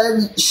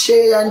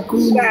 Shay and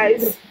Queen.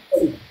 Guys.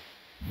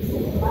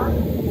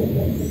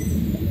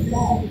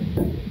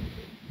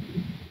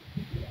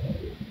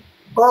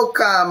 Oh,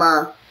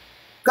 Karma.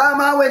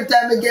 Karma, when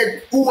time I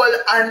get old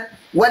and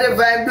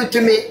whatever I do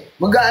to me, I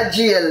go to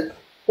jail.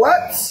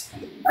 What?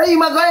 Are you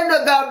going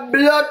to go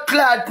blood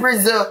clot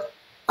prison?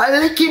 And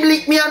lick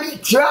me and me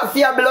drop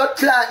your blood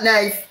clot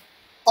knife.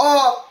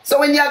 Oh, so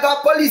when you go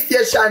to police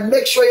station,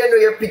 make sure you know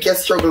you pick your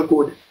struggle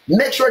good.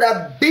 Make sure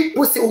that big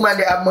pussy woman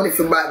they have money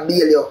for bail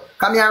you.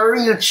 Come here a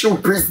real true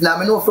prisoner.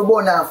 I know for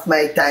burn off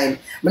my time.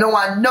 I don't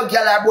want no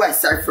girl or boy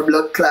sorry for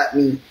blood clot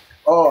me.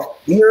 Oh,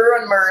 you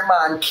run Mary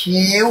man,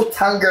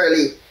 cute and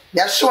girly.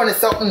 They're showing us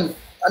something.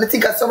 And I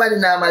think of somebody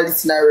normal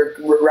listen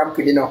ramp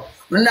with, you know.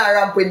 I'm not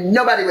ramp with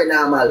nobody with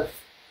normal.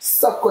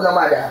 Suck on no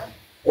matter.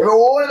 If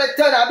all the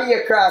turn I be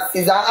a cross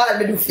is all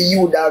me do for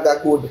you, dog, are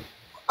good.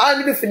 All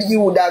me do for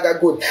you, dog, are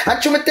good.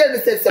 And you me tell me,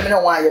 say, I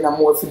don't want you no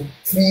more for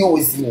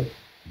use me.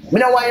 I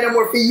don't want you no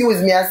more for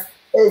use me as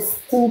a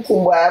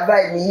stinking boy,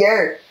 avoid me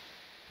here.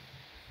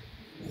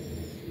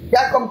 You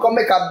come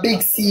make a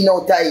big scene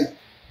out of it.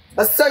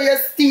 I saw you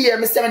steer,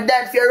 I say, I'm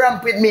dad for your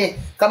ramp with me.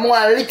 Come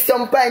on, lick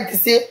some pint to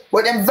see,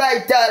 but them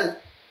vital.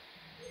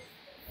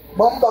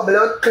 Bumper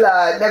blood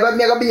clot,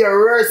 never be a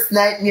worst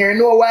nightmare, you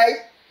know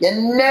why? You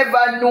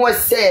never know,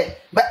 say.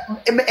 But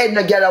my head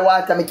no get a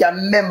water, I can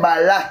remember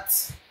a lot.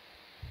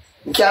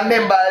 I can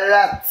remember a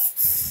lot.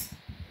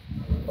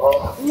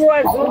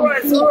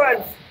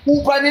 Run.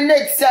 Whoop on the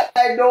next side,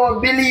 I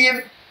don't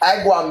believe.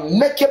 I go and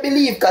make you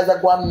believe, because I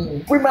go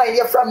and remind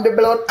you from the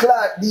blood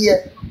clot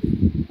there.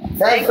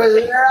 Time for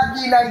log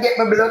in and get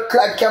my blood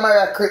clot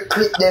camera,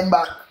 clip them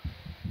back.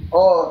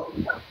 Oh,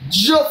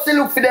 just to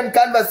look for them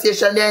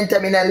conversation, they enter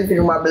me in the living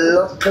room, my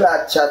blood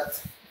clot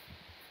chat.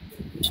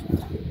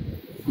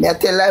 Me I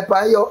tell lie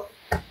for you.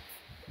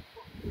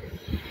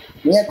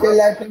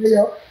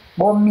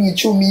 But me,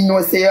 true me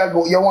know say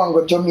you want to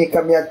go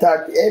Jamaica, me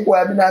attack. Hey boy,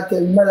 I be not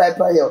telling me lie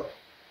for you.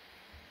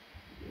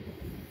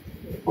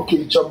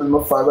 Okay, trouble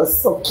my father,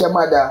 suck your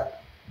mother.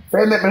 If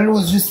I make me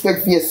lose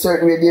respect for you a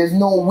certain way, there's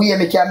no way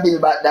I can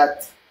build back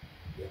that.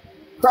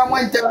 From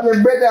when time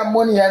your brother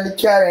money and the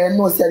car and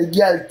know say the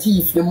girl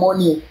thief the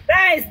money.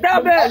 Guys,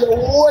 double. And you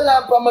hold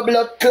up on my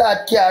blood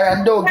clot car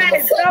and don't give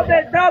Guys,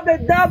 a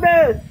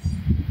double.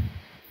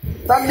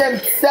 From them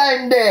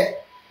time there,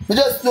 I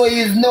just know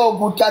he's no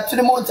good. Cause to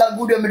the amount of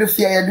good when me do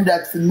fear you do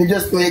that for me,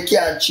 just know you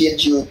can't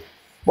change you.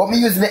 But me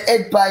use my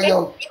head by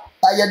you.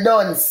 Are you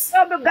done?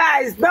 Double,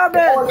 guys, double.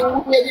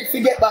 Only way if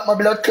you get back my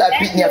blood clot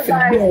with me, I feel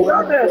do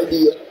double.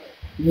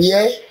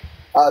 Yeah,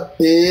 I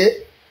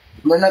pay.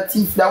 I'm not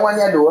thief that one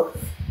you do.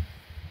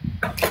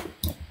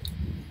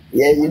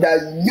 Yeah, you da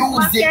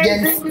use it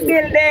against me.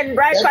 Then,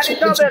 right for the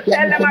double,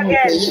 tell them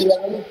again.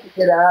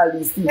 All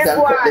these things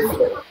and cut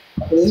them.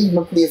 I leave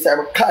my place, I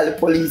will call the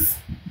police.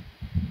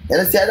 You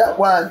know, see that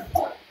one?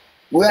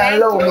 We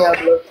allow me a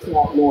blood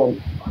clot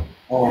loan.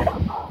 Oh.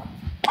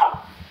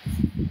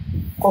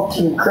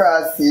 Fucking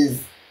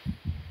crosses.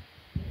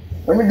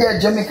 When we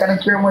get Jamaica and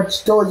carry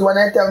much toes, one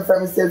item for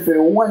myself for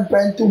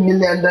 $1.2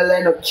 million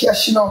in of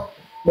cash, you know.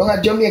 Don't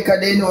at Jamaica,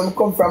 they know I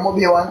come from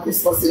Mobile one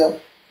Christmas, you know.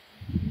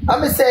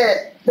 And me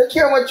say, look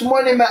how much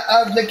money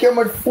I have, look how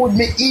much food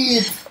me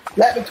eat.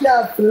 Like me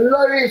can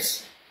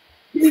flourish.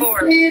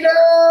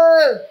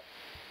 Freedom!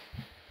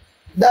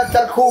 That's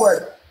a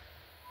code.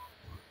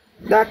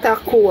 That's a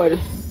code.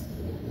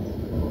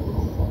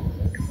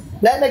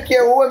 Like I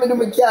care what me do,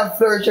 me can't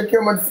flourish. I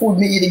care how much food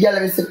me eat. The girl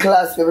is a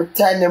class every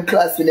time them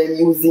class with them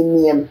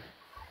using name.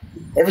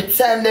 Every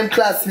time them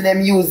class with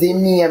them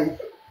using name.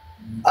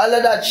 All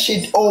of that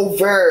shit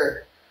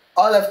over.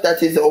 All of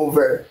that is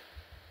over.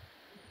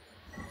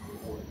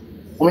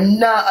 I'm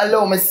not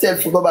allow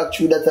myself to go back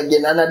through that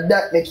again, and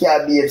that make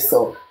you behave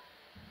so.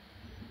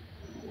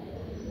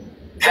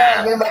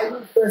 I remember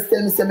the first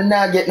tell me say me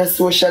not get no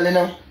social, you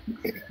know.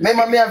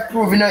 Remember me have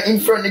proved, you know, in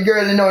front of the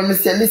girl, you know, and me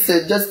say,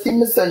 listen, just give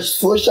me some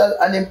social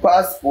and in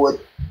passport,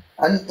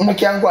 and you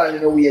can go on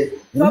in the way.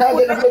 Not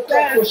get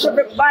no social.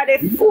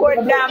 Everybody for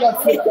them,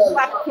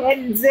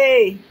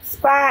 Mackenzie,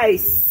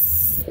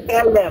 Spice,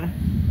 tell them.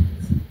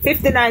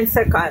 59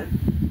 seconds.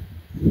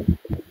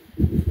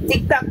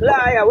 TikTok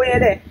liar, where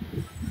they?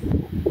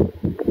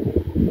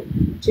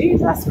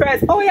 Jesus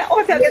Christ. Oh yeah,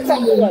 okay, get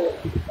some more.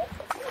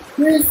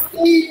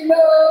 Christina!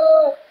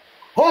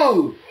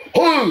 Oh,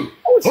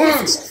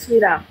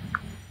 Christina.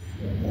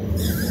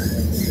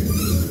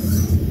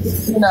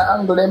 Christina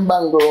angle and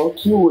bango,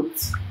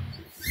 cute.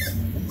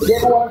 They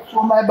want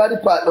from my body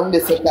part on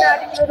this side.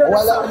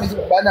 While I'm with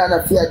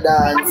banana fear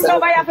dance.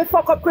 Nobody have to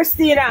fuck up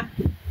Christina.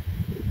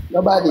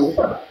 Nobody.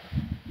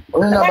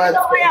 Only nobody.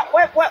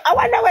 I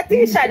wonder what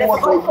T-shirt they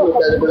fuck up.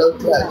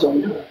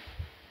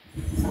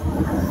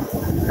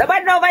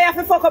 Nobody have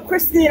to fuck up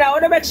Christina. I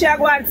want to make sure I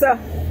go answer.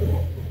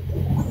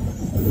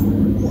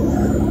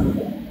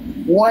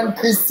 One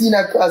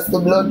Christina across the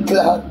blood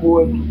clot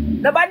board.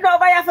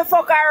 Nobody have to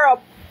fuck her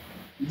up.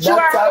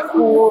 That's a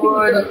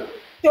good.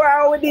 Sure,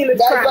 how we deal with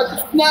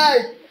that's crime.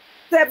 Night.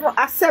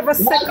 7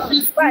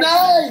 seconds.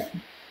 Night.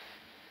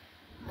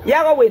 You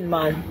go win,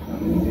 man.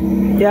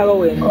 You go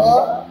win.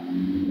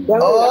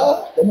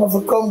 They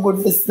must come good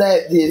for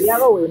snipe this. You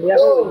go win.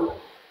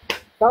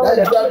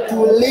 That dropped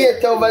too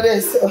late over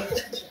there, so.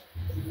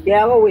 You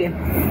go win.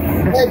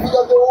 Hey, pick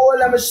up the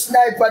whole of my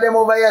sniper them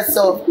over here,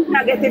 so.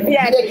 I get the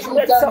VIP.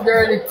 The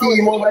girly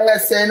team over here,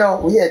 so you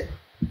know. Wait.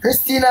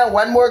 Christina,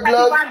 one more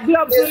glove.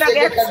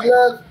 Get a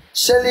glove.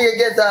 Shelly, you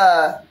get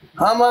a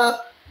hammer.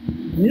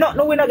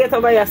 No, we not get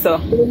over here, so.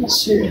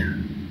 Let's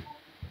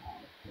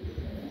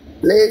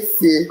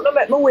see. Don't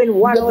make me win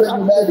one. You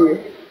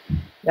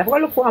have to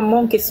look for a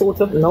monkey suit.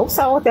 No,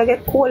 sir, I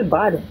get cold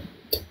bad.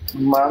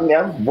 Man, me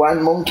have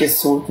one monkey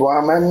suit,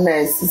 warm and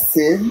nice, you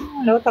see.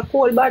 Not a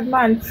cold bad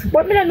man.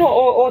 But me don't know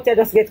how out there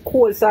just get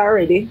cold so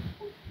already.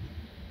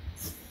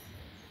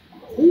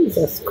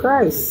 Jesus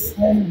Christ.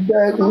 And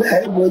that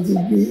life was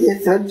be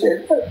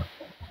 800.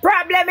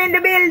 Problem in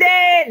the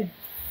building.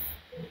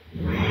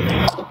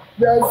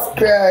 Jesus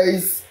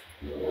Christ.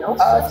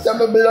 After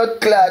my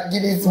blood clot,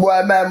 give this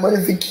boy my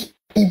money for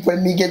keep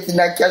when me get in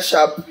a cash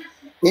up.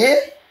 Eh?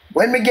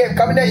 When me get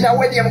coming in a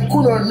wedding, I'm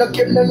couldn't no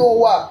keep no know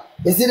what.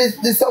 You see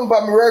this some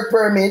for my work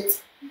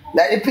permit.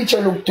 Like the picture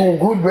look too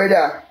good,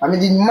 brother. I mean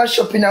did mash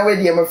up in a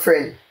wedding, my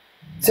friend.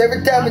 So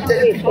every time I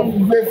tell you to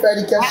verify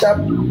the cash up,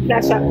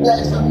 Cash up.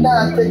 like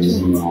nah take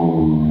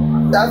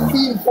it. That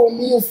feel for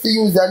me used to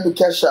use and do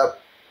cash up.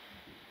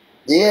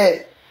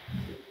 Yeah.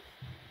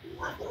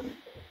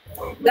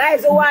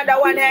 Guys, who want that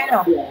one here, you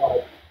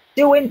know?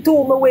 You win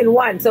 2, me win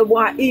 1. So we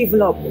want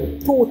even up.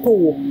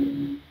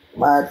 2-2.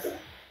 Mad.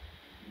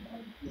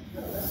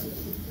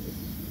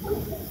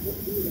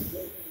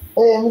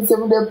 Hey, me say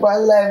me dey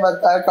on live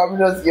attack, I'm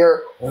just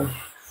here.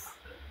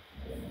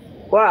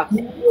 What?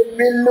 Me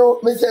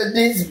look, me say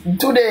this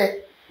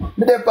today,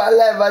 me dey on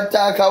live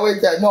attack, I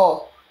wait there.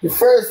 No, the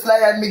first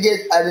lion me get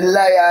are the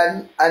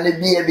lion and the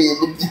baby,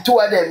 the two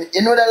of them.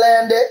 You know the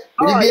lion there?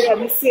 With the Oh, baby? yeah,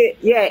 me see.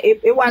 Yeah,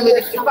 it one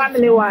with the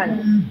family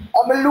one.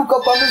 I me look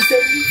up and me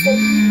say,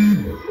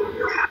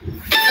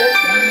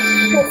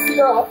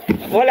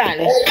 Hold on.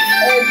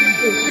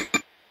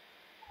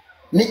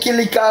 Nicky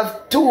lick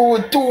off 2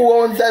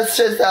 ounces of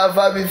stress off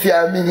of me for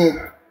a minute.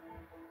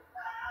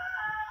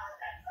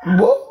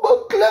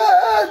 But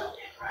clad.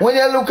 When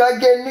you look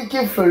again,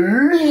 Nicky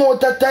fling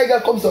out a tiger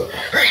comes up.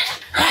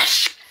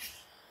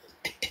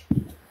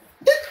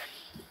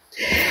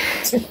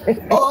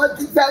 Oh,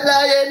 Tita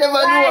Lion,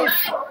 never know.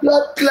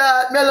 Blood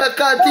clot,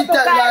 Melaka, Tita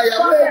Lion,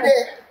 where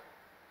they?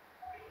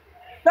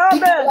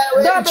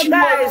 Double,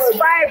 guys.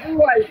 5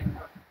 rolls.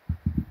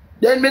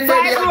 Then me say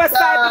Five rows,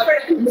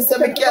 5 me say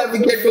me can't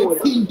get the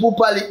team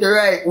people it the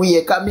right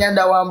way. Cause me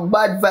under one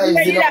bad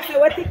vibes, you know. Yeah,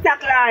 what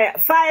TikTok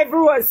like? 5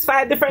 rows,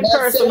 5 different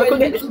That's persons. when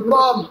Nicky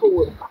come.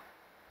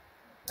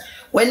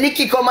 When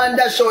Nicky come and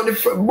dash on the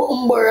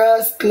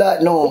bumberas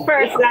clot, no.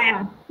 First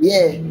lion.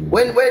 Yeah.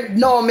 When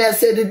no me I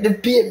said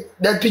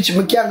that picture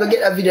me can't go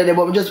get a video there,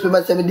 but me just put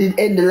myself me did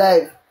end the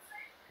live.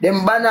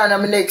 Them banana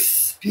my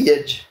next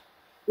page.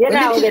 You When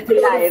know, Nicky get come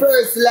it the live.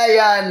 first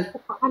lion,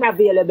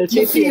 Unavailable.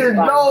 you feel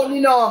down,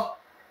 you know,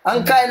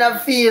 and kind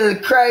of feel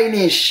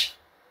crying-ish.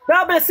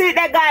 Double seat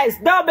there, guys.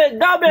 Double.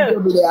 You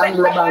be the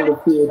angle bangle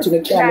feel to the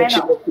camera.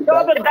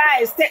 Double,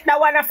 guys. Take that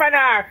one from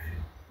her.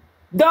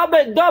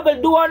 Double.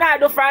 Do one out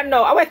the front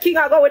now. Our King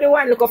I go with the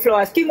one look of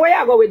flowers. King, where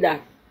you go with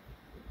that?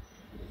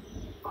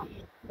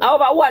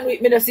 Over 1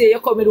 week, me to say you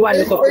come with one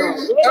look of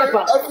flowers.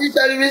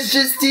 Officially, Miss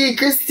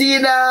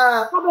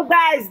Christina. Double,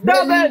 guys.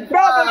 Double.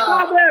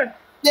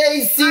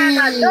 Daisy.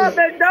 Double.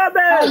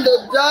 And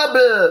the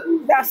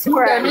double. That's I'm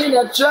correct. in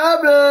a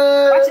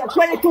trouble. Watch it,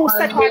 22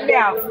 seconds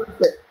now.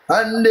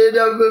 And the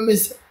double,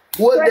 miss.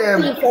 Hold 22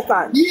 them.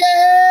 seconds.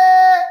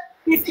 Yeah.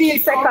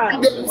 15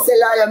 seconds. Them say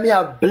liar me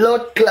a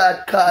blood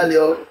clot call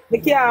you. We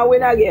can't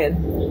win again.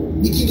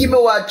 You can give me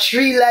what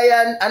 3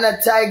 lion and a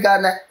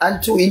tiger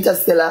and 2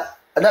 interstellar.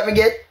 And that me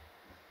get?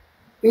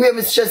 You hear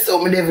me stress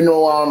out, me never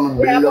know how I'm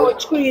Yeah, blood.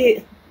 about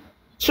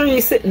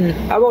 3 sitting.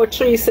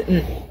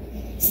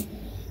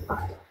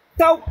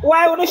 So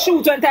why would you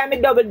shoot one time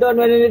it double done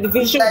when it if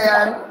you shoot?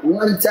 Lion,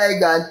 1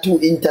 tiger and 2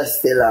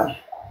 interstellar.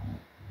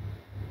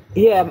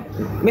 Yeah,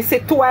 me say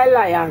 2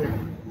 lion.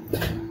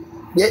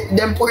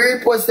 Them put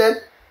repost them.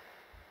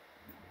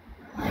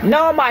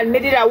 No man, me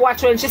did I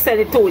watch when she said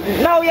it too.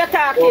 Now you're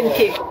talking,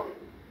 Kid.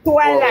 2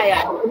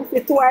 lion. Me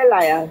say 2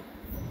 lion.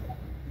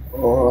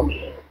 Oh.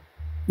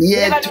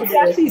 Yeah, Never know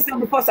that she said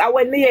because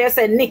when me hear you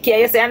say Nikki,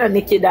 you say I know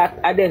Nikki that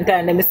at the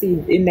time let me see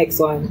the next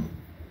one.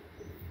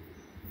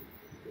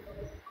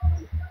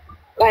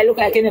 I look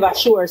like you never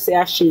sure say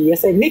a she. You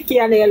say Nikki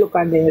and then you look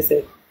and then you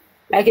say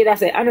like it I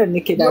say I know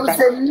Nikki that. You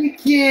say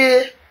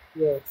Nikki.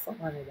 Yeah,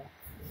 something like that.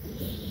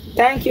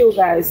 Thank you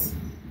guys.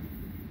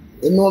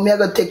 You know me I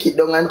gotta take it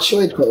down and show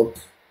it up.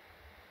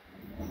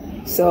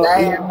 So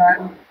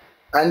Lion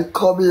and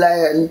cub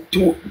lion,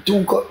 two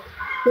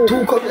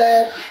cub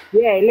lion.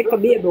 yeah, like a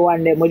baby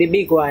one them with the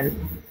big one.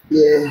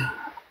 Yeah.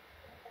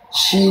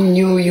 She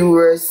knew you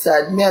were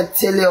sad. Me I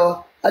tell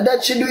you. And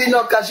that she do it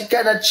now because she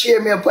kind of cheer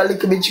me up a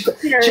little bit. She don't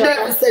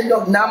even say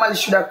no. Normally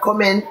she should have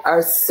come in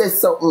or say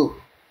something.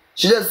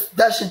 She just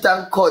dash it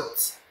and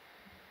cut.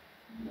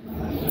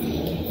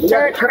 We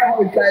got cry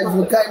because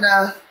we kind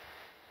of...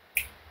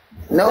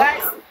 No?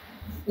 Guys,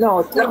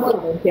 no, 3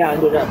 money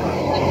can't do that.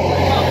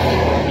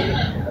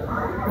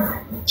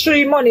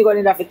 3 money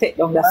gonna have to take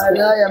down that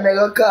school. I'm going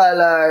to call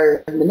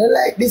her. I don't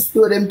like this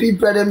to them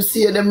people, them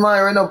see them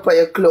man run up on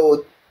your cloud.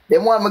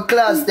 Them want my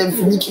class, them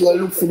for Nicky go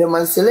look for them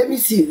and say, let me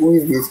see who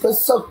is this.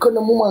 Because so kind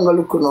of woman go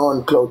look on her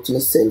own cloud to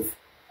myself.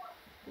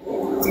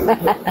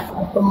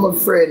 I'm my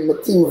friend, my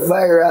thing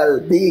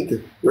viral,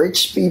 big.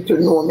 Rich people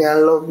know me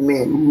and love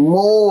me.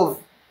 Move.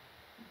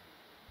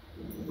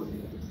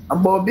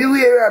 But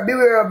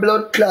beware of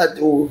blood clot,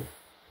 oh.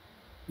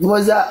 You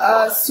was an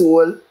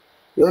asshole.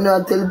 You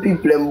not tell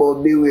people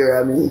about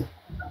beware of me.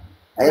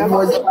 I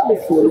was an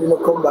asshole, you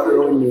don't come back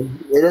around me.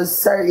 You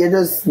just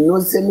no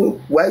say me.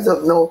 Wise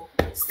up now.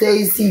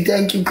 Stacy,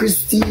 thank you,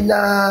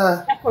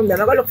 Christina. Come there,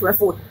 I'm gonna look for my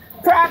food.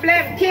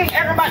 Problem King,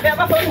 everybody, I'm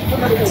gonna look for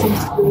my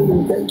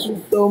food. Thank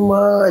you so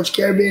much,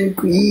 Caribbean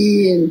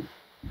Queen.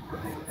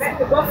 Let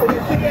me go for the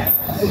kid.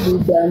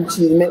 Damn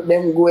cheese, make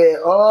them go.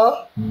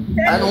 Oh,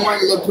 I don't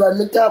want leopard.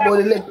 Me talk about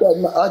the leopard.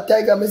 Oh,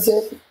 tiger, me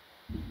say.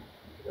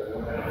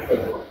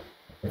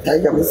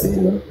 Tiger, me say,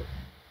 no.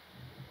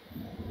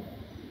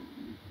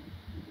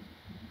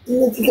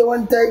 You think I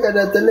want tiger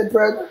that the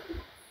leopard?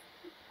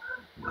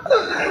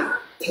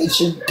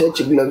 Touch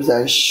your gloves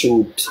and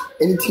shoot.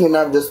 Anything you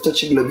have, just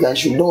touch your gloves and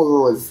shoot. No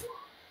rose.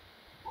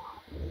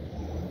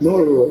 No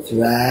rose,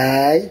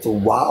 right?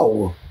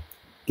 Wow.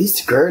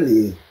 This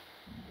girly.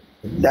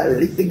 That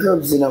lick the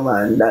gloves, you know,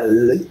 man. That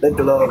lick the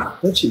glove.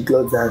 Touch your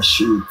gloves and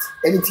shoot.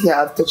 Anything you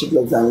have, touch your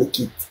gloves and lick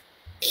it.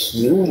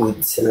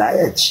 Cute.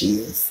 Liar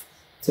cheese.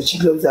 Touch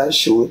your gloves and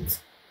shoot.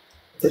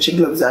 Touch your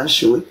gloves and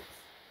shoot.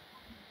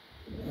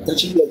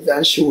 Touch your gloves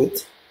and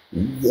shoot.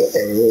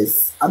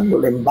 Yes. I'm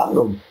going bang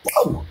them.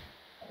 Bow.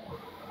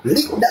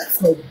 Lick that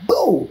smoke.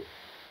 Bow.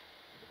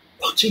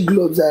 Touch your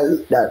gloves and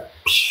lick that.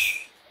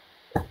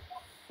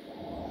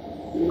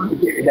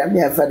 That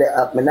me for the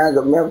app, man. I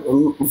got my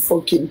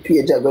fucking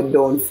page. I got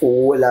down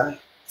for all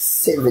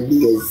 7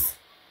 days.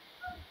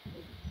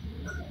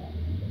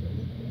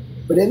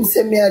 But them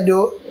say me I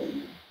do.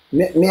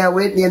 Me I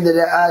wait near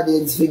the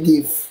audience to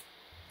give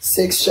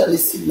sexually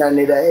signal.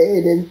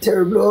 Hey, them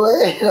terrible.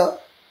 Hey, you know.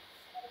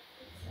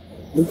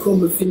 Look how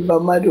me feel by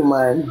madu,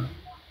 man.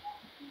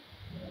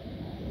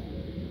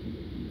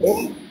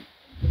 Hey,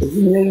 is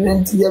it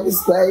not to have a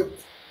spike?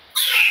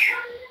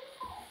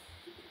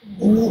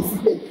 I need to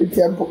get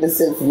pretty and put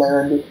myself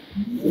in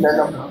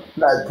a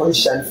blood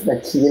position for the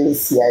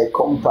KLCI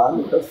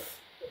compound because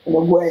in a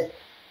way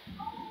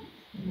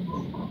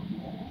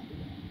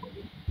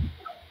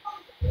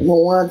no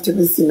want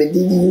to see me.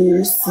 Did you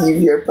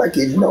receive your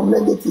package? No, I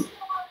get it.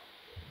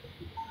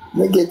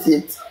 I get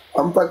it.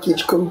 And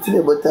package come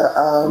today, but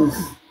a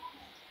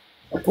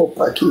pop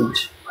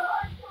package.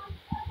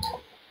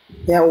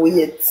 Yeah,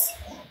 wait.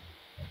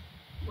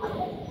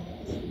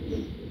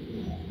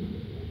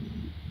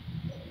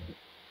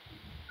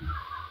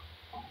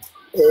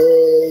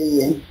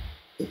 Hey,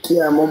 aqui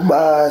é meu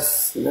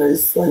boss,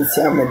 nós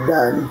estamos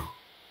done.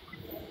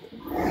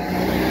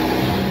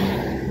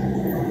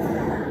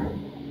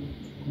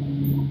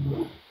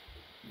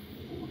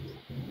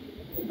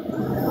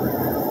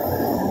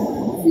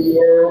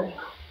 Here,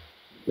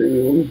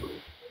 green.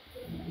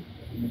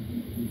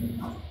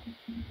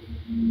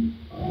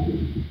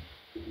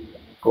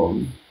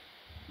 Come.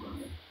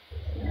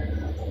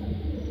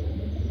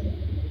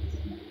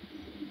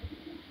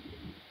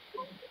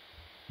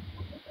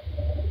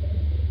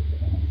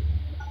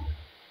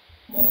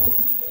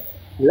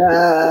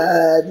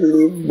 Lord,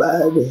 live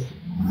bad.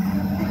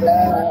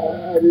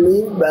 Lord,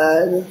 live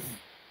bad.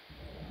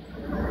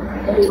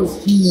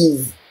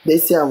 Please, they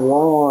say I'm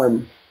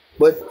warm,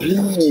 but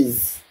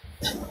please.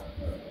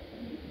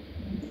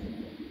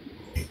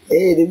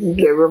 Hey, they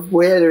people are rough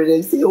weather.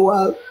 They say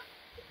warm.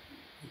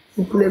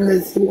 People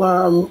them say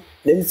warm.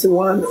 They say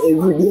warm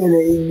every day and I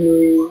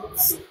ignore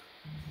it.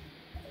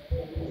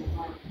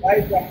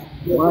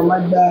 Warm my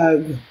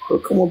dog. Go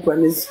come up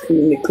on the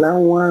screen. The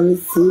clown warm, you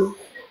see.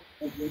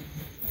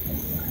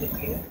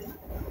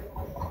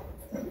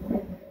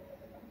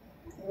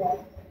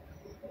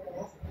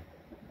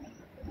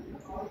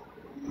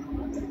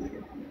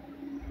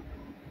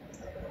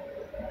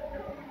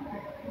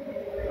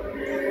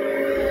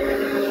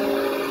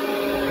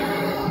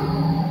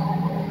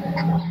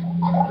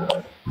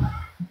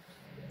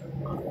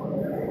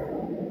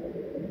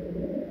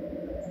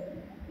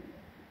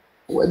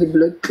 What the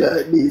blood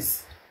clot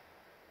is?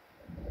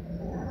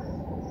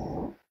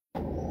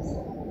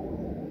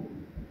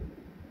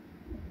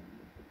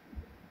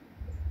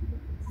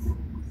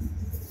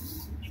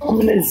 I'm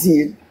gonna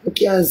see it. I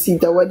can't see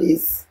it. What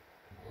is?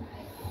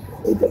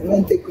 I'm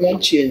gonna take me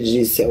and change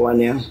this one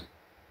here.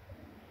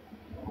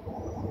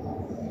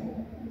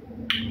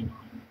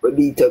 But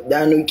beat up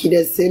down with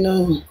kids say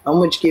no. How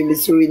much came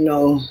this read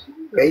now?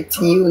 Right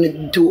here, you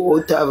need 2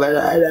 out of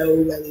another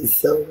over this.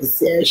 So we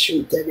say I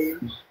shoot at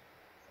him.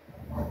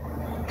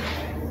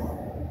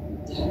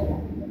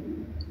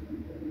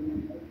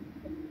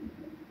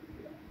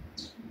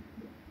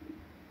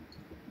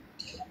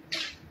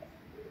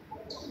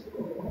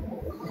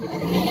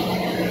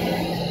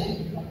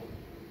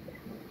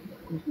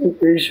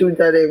 They shoot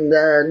at him,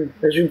 Dad.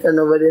 They shoot at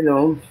nobody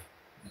now.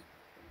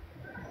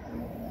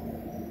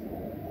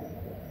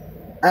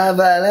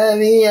 Follow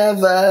me,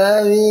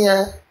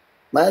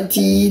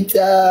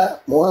 Matita. I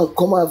want to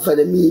come out for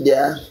the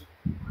media.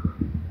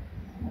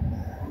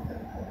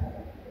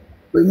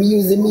 When me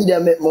use the media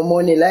make my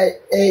money,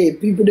 like, hey,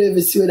 people don't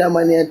even see what that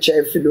money I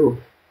try to do.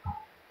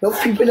 No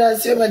people don't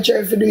see what I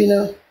try to do, you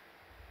know.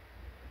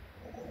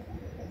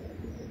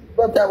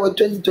 But that was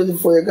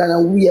 2024, you're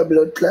gonna we a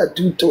blood clot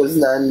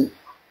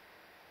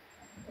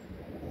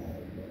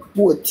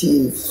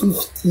 2014,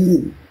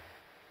 15.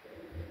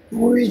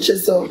 We reach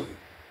us up.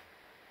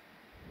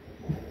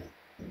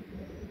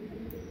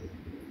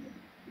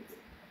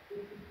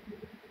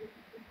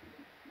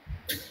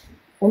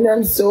 And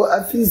I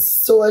feel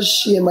so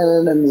ashamed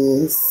and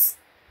amazed.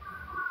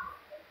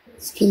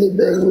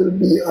 Skillibeng will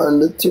be on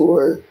the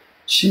tour.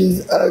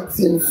 She's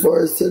asking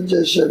for a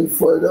suggestion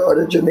for the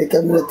other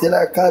Jamaican. I'm gonna tell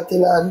her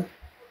Catalan.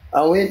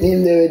 I went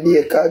in there with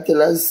the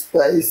Catalan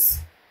Spice.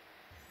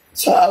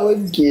 So I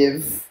would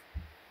give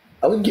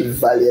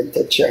Valiant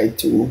a try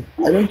too.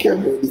 I don't care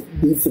about this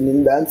beefing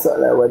in dance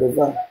or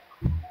whatever.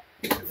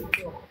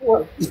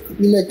 You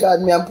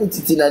record me and put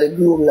it in the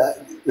group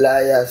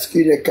like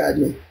screen record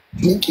me.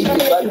 Me keep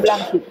it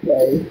blanket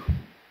try.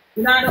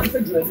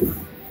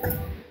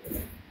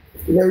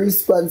 You're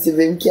responsive,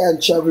 him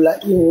can't travel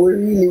like him. We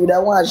really would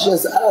have want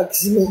just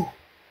ask me.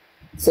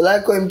 So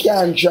like how him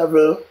can't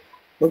travel,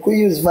 we could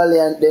use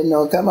Valiant then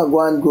now. Come and go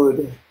on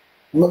good.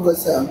 I'm go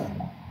say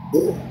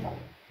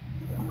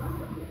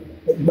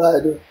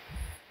bad.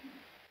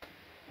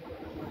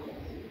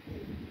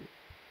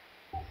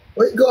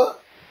 Wait go.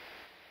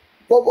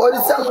 Bob, all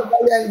the song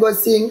Valiant go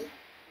sing.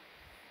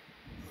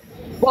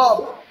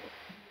 Bob.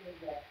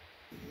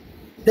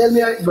 Tell me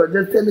how it go.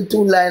 Just tell me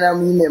 2 lines I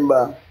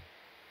remember.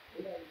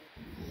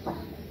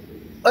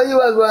 Oh,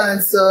 you are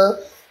going, sir?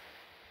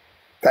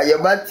 Cause your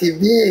body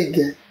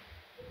big.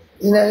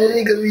 You know,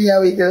 you go, we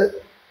have wiggle.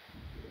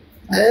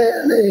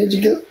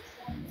 Jiggle.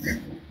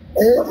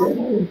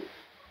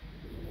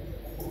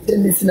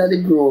 Send this in the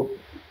group.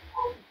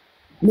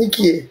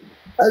 Nikki,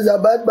 as a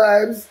bad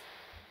vibes,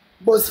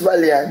 Boss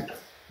Valiant.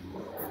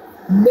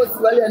 Boss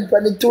Valiant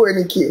for the tour,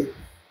 Nikki.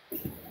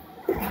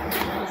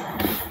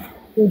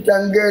 You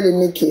can girl,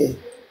 Nikki.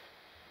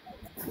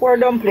 4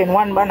 dumpling,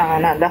 1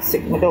 banana, that's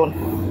it, me done.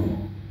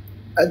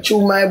 I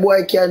true my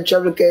boy can't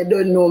travel because I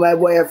don't know my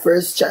boy a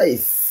first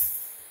choice.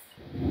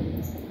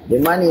 The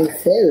man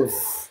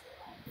himself.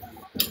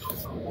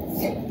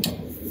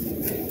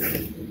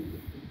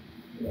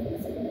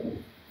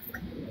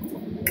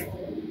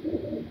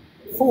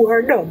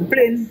 Four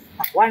dumpling,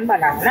 1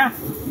 banana.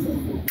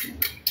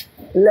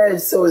 Life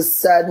so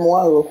sad,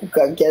 more who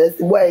can get it.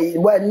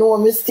 Why no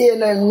mistake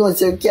no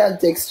so you can't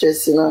take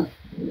stress, you know.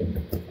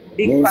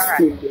 Big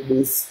parrot.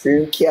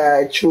 You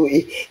can't true.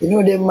 You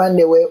know the man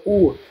they were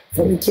ooh.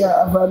 So you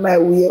can't have my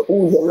way,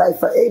 ooh, your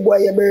life. Hey boy,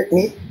 you hurt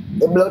me.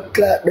 The blood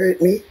clot hurt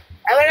me.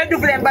 I want to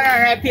do them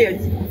banana right here.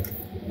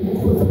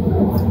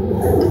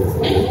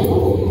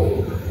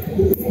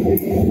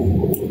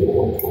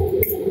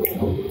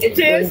 It is.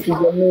 Thank you,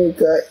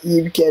 Jamaica.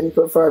 You can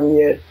perform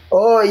here.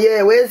 Oh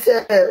yeah, where's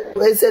Dan?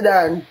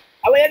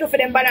 I want to do for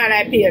them banana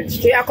right here.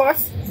 To your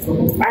course?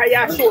 Or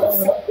your show?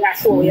 Your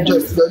show, you know.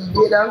 Just don't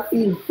get and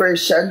feel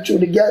fresh and through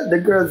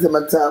the girls in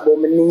my talk about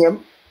my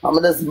name. I'm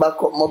just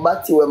back up my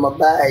body where my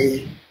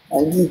buy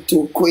and give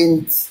 2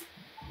 quint.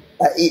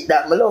 I eat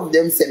that. I love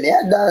them say me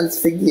I dance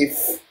for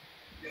gift.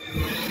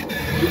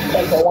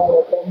 Because I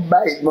want to come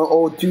bite my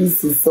old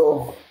twisty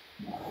so.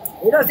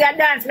 You know, say I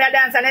dance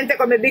and then take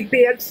on my big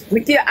page.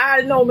 Me can't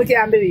all know, me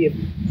can't believe.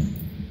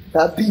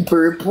 That people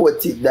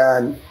report it,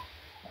 Dan.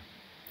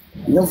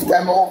 Enough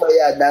time over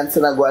here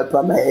dancing and go up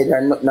on my head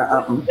and nothing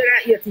happen. There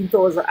are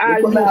 18,000.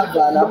 All know. I have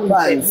on a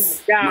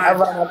pants. I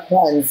have on a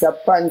pants,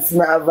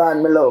 I have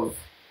on my love.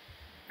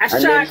 A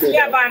shorts, me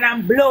have on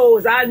and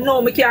blouse. I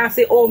know me can't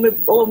say, me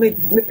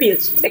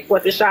page take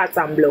what the shorts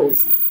and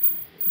blouse.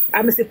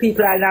 I see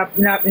people are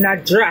in a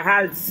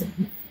drawers.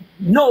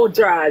 No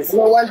drawers.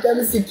 No, one time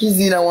I see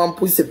Kizzy in a one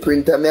pussy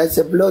printer, I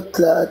say blood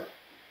clot.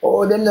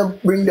 Oh, them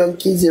not bring down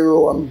Kizzy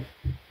room.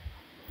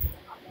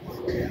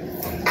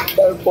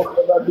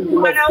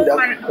 Man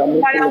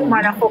and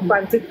woman a fuck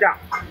on TikTok.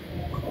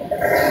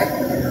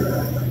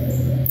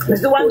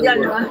 It's the one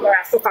girl who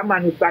wants to suck a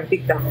man with on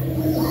TikTok.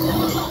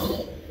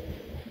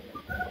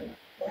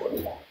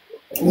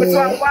 It's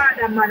one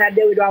water man a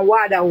there with one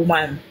water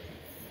woman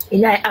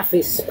in her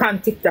office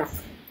on TikTok.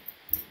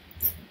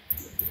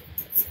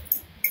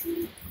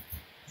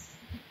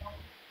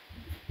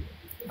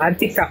 And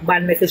TikTok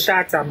ban me for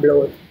shorts and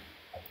blood.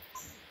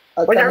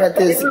 People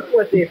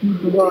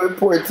don't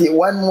report it.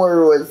 One more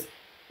rose.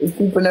 If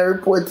people don't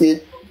report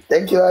it,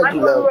 thank you,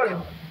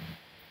 Angela.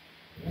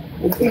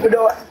 If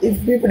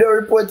people don't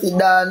report it,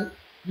 Dan,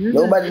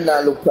 nobody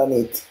now look on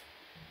it.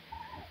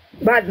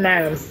 Bad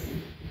man.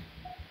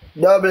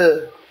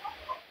 Double.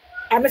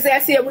 I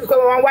see a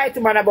one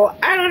white man about.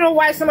 I don't know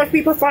why so much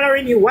people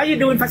following you. What are you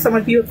doing for so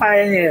much people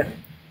following you?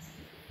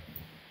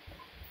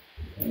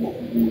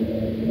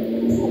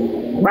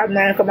 Bad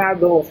man, come out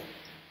go.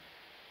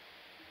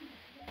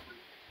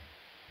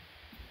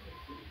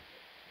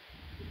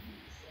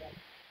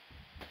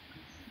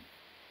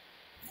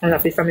 I'm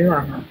not facing me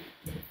one.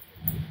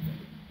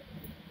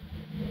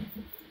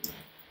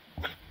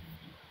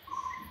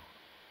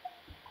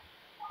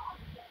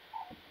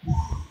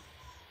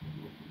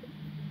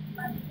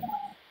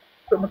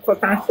 So me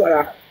cut and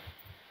swallow.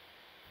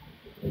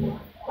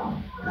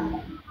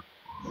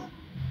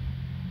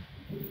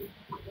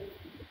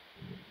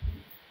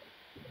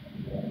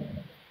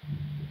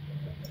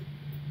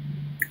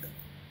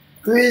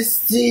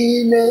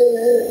 Christina,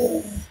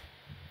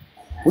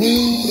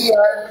 we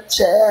are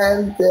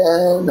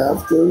champion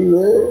of the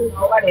world.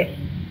 Nobody.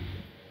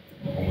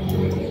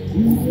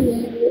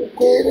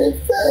 Get it,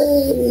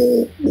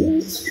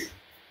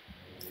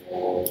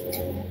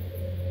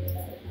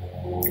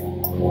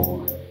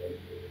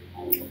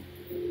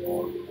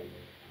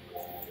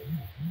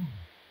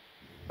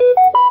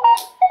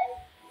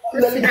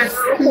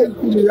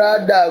 raw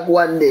dog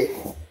one day.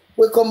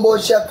 We come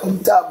bout here come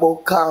talk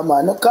about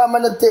karma. No karma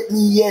not take me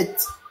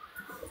yet.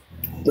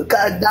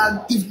 Because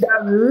dog, if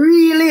dog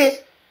really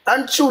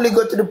and truly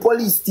go to the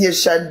police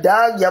station,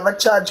 dog, you have a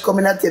charge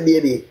coming at you,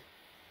 baby.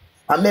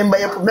 I remember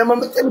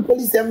me tell the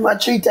police them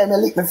 3 times I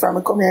lick me from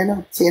me come here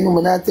now. Say no,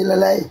 me not tell a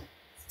lie.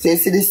 Say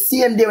see the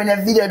same day when you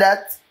video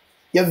that,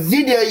 you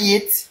video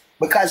it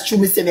because true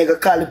me say me go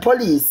call the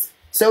police.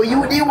 So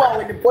you the one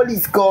when the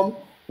police come,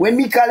 when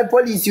me call the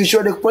police, you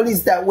show the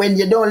police that when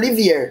you don't live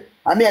here.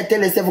 I mean I tell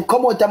yourself,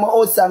 come out of my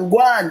house and go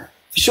on,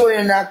 show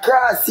you na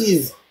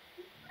crosses.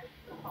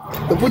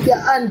 You put your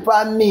hand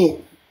on me.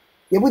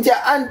 You put your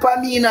hand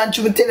on me and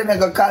you tell them I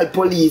go call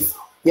police.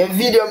 You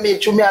video me,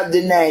 you me have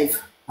the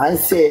knife and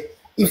say,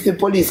 if the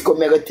police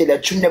come, I go tell you,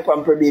 you me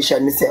on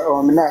probation. I say,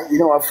 oh, me not, you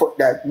know what, fuck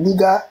that.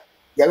 Nigga,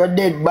 you got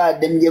dead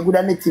bad, them you good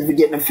at native to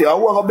get no fear. I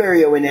want to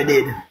bury you when you're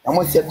dead. I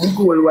must have big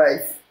old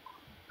wife.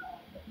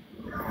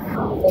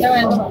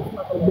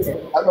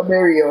 I go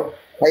bury you.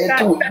 Are you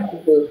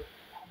too?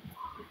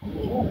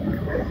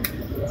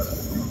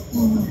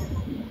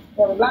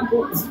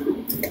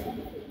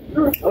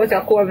 What's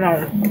your call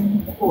now?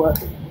 What?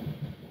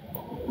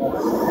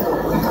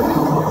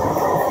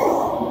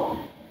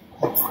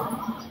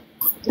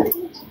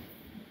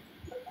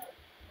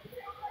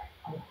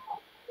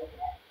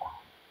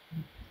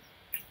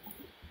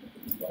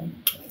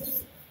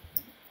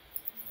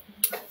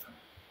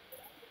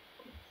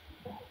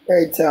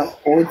 Right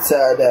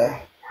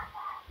outside.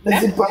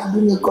 Let's see,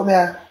 come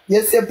here.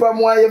 You say, Pam,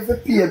 why you have to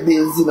pay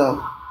bills, you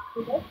know?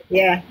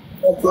 Yeah.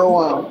 That's the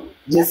one.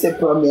 You say,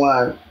 Pam,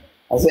 one.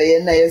 I say,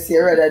 you say,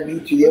 rather do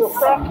it to your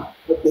family.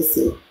 What they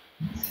say?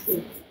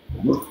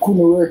 I couldn't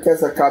work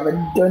as a car. I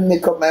don't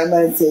make up my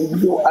mind say,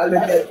 you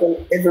already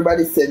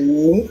everybody say,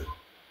 me?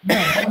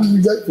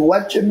 You just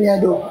watching me, I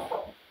do.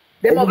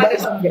 Everybody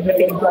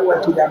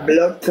watch with a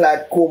blood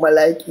clot coma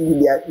like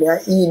idiot. Me an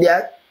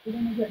idiot.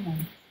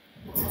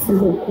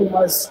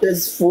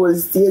 Stressful,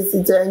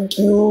 Stacy, thank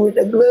you.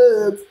 The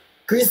gloves.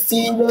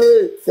 Christina,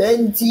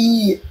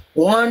 Fenty,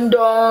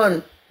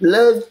 Wandon,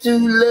 Love to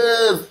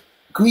Love,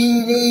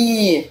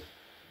 Queenie,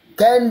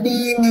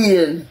 Candy,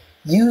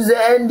 User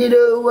Ended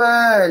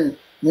One,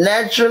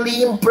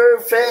 Naturally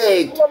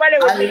Imperfect,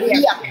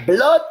 Aliyah,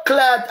 Blood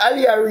Clot,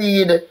 Aliyah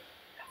Reed.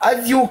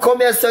 As you come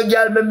here, so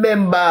girl,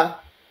 remember,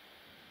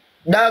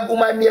 that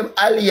woman named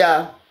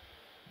Aliyah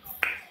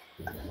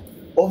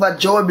over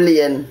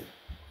Joblian.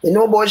 You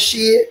know about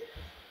she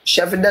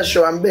have that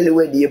show and belly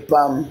with the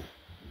Pam.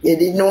 You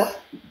didn't know?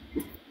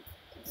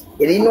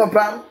 You didn't know,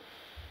 Pam?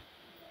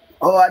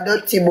 Oh, a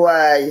dirty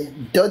boy.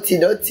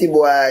 Dirty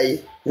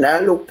boy. Now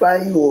look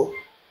at you.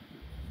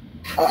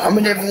 I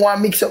mean, if you want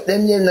to mix up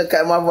them names, I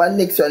have one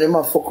next one, they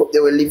might fuck up, they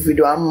will live with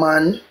one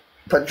man,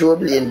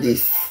 patrolling in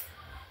this.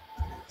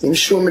 Him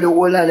show me the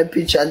whole of the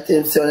picture and tell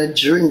him, son,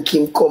 drink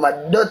him, come. A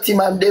dirty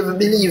man, never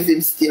believe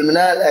him still. Me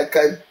not like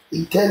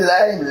he tell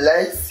lie, he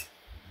lies.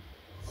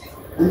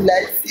 He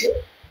lies,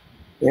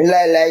 he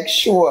lie like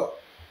sure.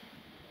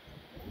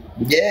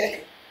 Yeah.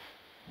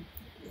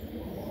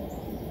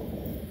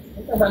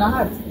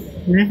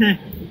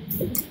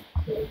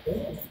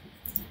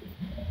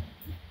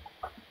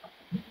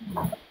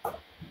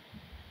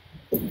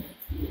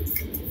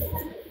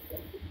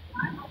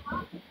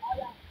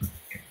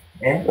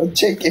 I'll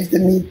check if the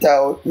meat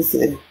out, you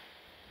say.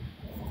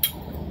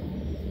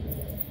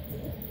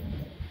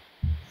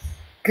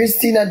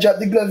 Christina, drop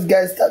the gloves,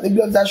 guys. Tap the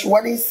gloves. Ash,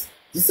 what is?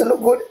 This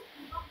look good.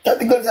 Tap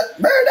the gloves.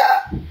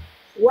 Murder!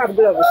 What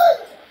gloves?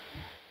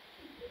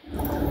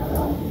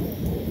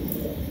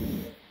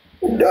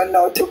 You don't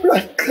know to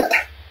blood clot.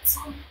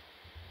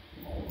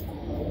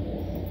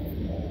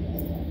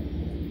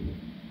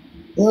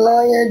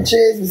 Lion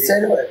chase, we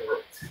said what?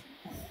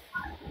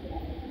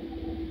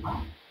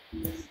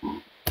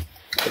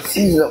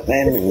 Seize up,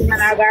 man.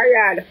 Man, I got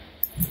yard.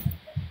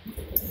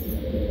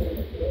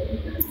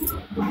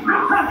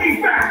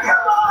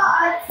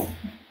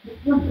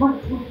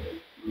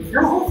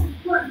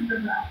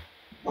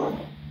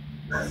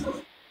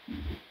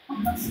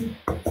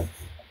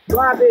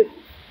 Grab it.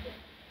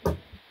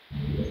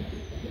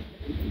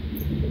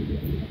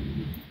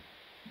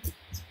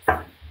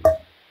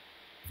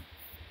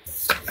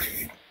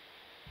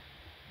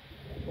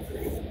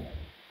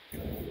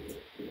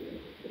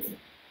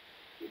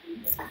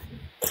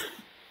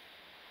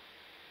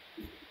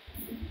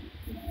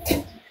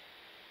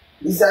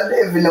 This are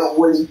even a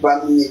holy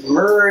family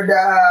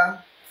murder.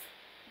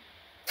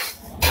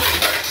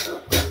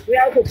 We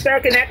have to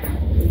turkey neck.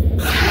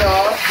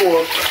 No,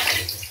 pork.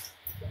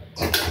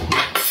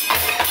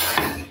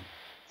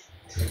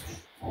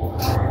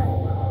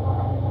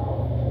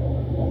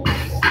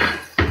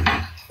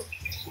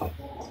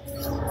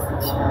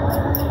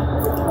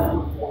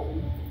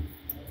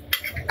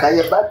 Cause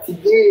your body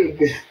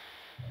big.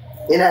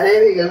 You know,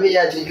 they make me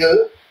a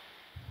jiggle.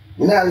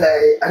 You know,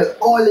 like, and the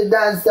only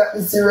dance that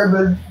Mr.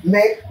 Rebel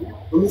make,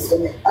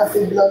 Mr.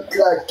 Happy Blood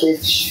Clot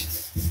catch.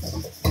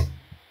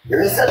 The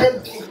rest of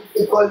them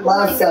people called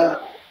Master.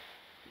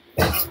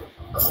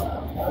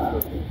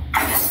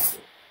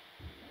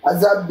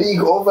 As a big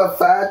over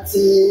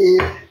 40.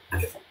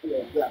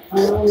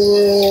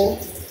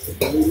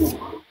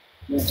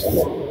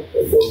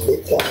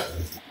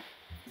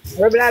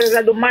 Rebel is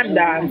a do man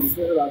dance.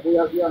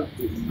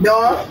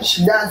 No,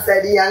 she dance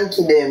like the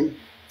Yankee them.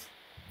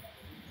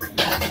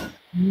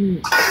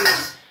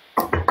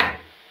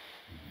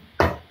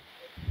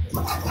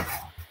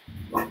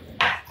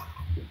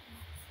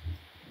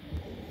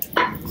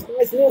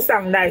 It's new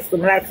song nice to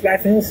me,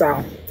 like new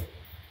song.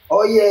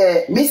 Oh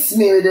yeah, miss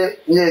me with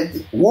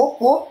the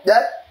whoop whoop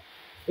that.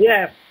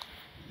 Yeah.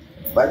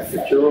 But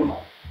for true.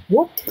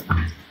 Whoop.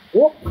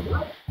 Whoop.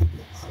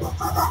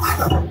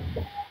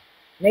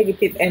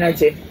 Negative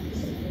energy.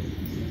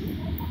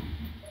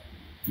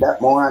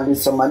 That more and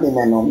somebody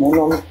I know.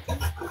 No,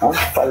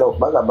 I follow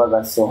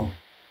baga so.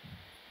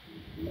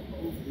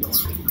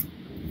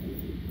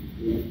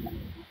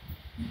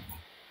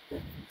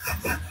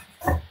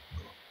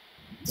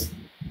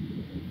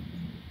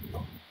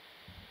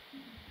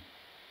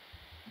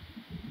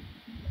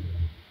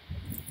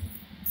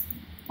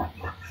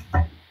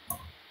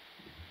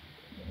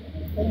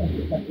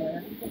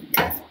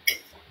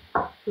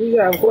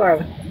 Yeah, go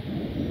on.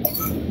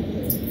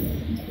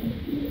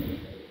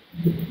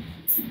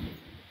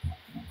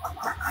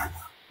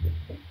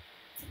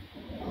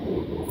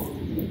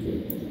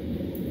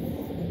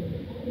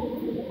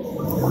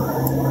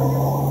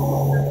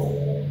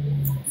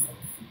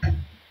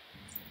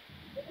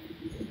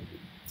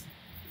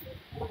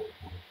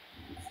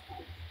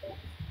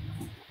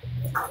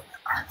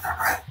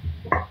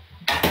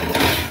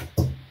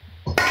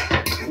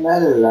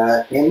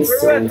 Let me see.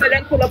 So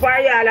then pull up our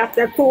yard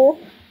after 2.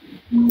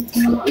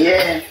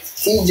 Yeah,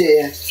 CJ.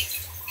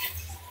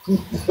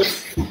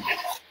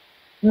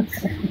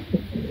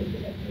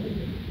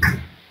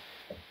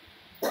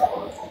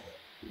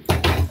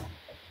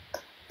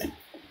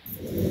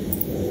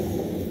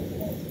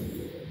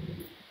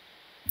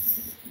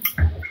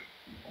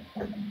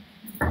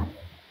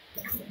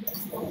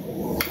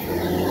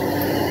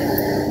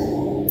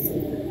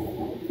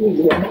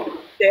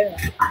 Yeah.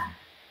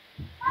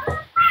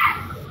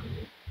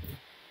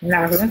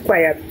 Now I'm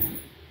quiet.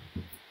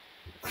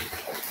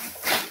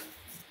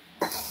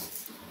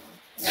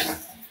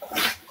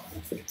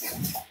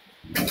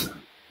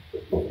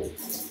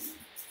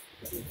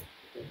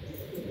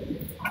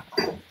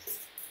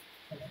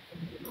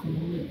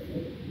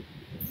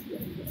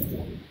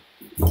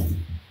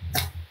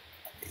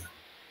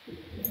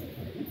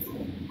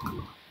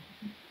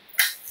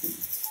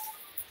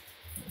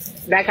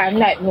 Like I'm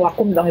not no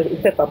come down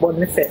with pepper bun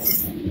me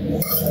first.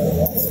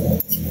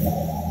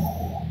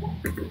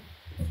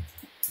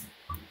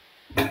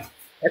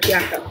 Let's see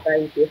how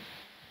it.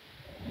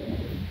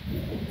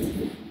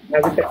 Now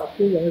we pepper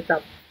too on the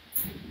top.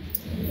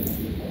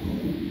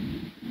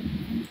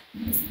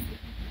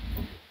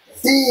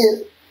 See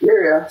you.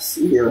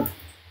 See you.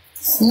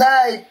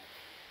 Snipe.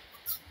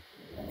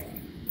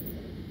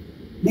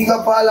 Big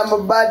up all of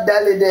my bad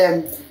dolly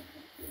them.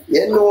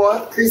 You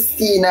know,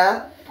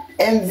 Christina,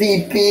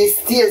 MVP,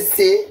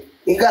 Stacy,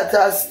 you got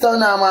a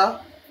stunner, man.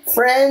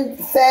 Friend,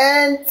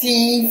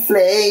 Fenty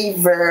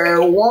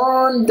Flavor,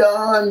 one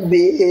done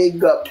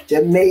big up,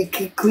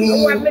 Jamaica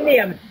Queen. What's my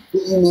name?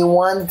 Give me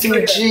 1,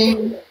 2,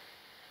 3.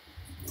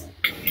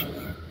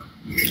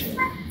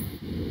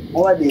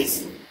 What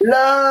is this?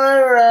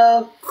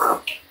 Laura.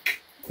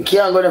 You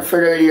can't go no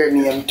further with your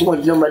name. Too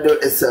much number don't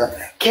listen.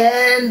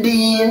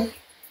 Candy,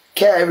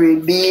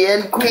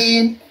 Caribbean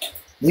Queen.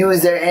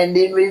 User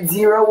ending with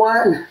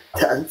 01.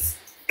 Thanks.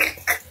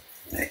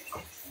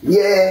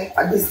 Yeah,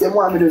 I just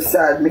want me to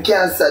sad. I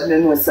can't sad,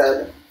 no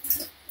sad.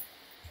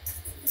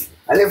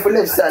 I left for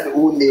left side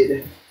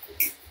wounded.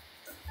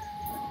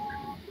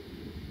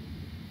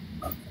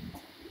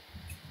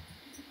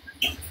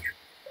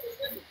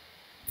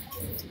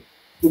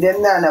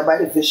 Them not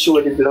nobody for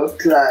sure the blood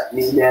clot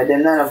me there.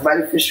 Them not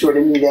nobody for sure the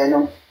me there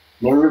no.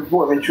 Them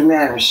report me to me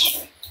and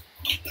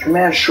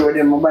show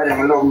them my body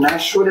my love. Now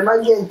show them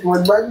again to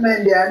what bad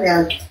men there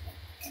and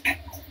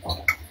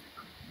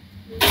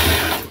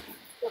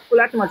Pull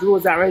out much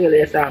rules and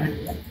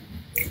regulation.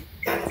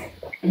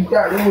 you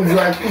got rules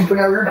where people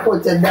are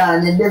reported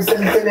down and they say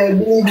they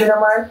believe in a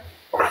man.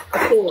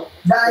 Cool.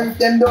 Then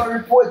them don't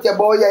report you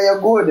about you're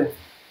good.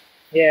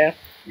 Yeah.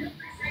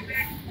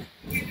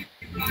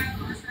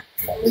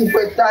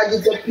 People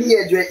target your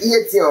page where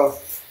hate you.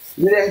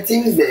 Do them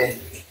things there.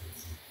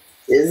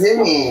 You see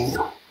me?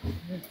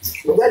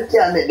 But that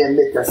can't make them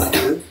better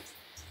still.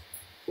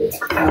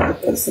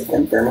 The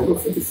second time I go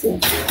for the same.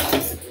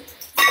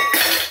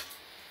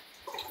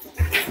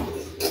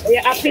 Are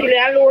you happy,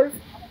 Lord?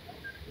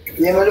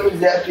 Yeah, man, look at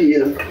the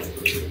appeal.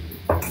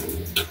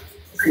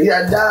 You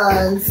a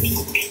dance.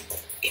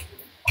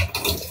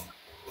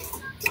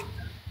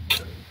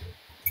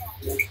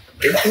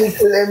 The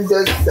people them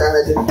just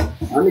sad.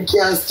 And me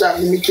can't stop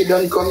me. Mickey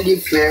don't come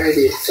give me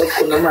already. So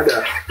for no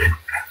matter.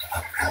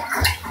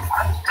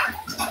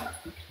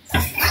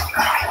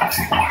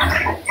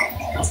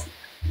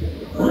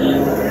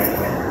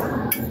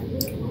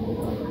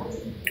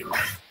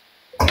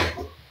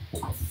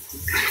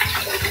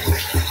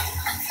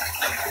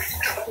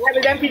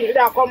 Maybe them fish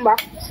that come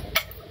back.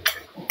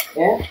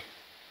 Yeah?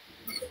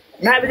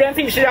 Maybe them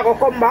fish that go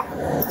come back.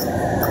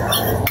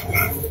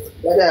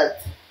 Like that.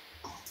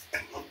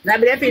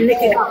 Maybe them fish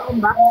Nikki that come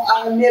back.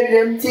 And maybe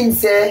them things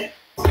say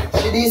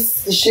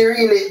she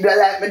really do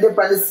like me up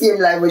on the same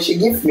life what she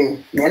give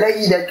me. Me like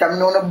eat that come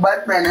no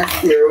bad man and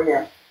stay around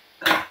here.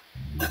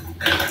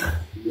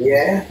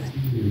 Yeah.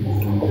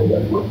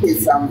 Put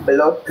some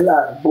blood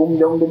clot, boom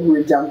down the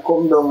bridge and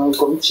come down and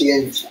come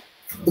change.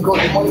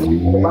 Because the money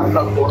in the bank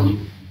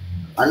account.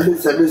 And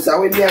this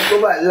when they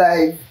go back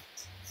live,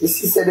 you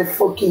see say the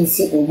fucking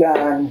sitting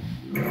down.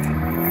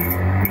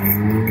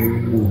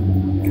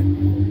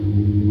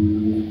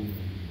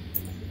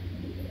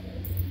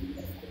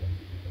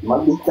 My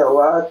bitter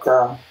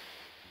water.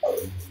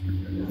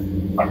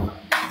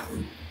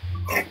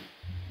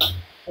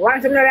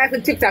 Once you like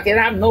the TikTok, you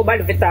have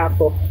nobody to talk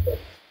to.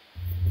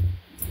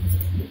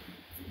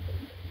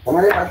 I'm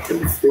gonna have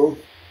things too.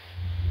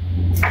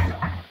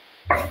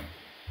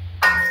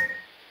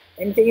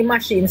 Anything in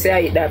machine say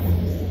I eat that.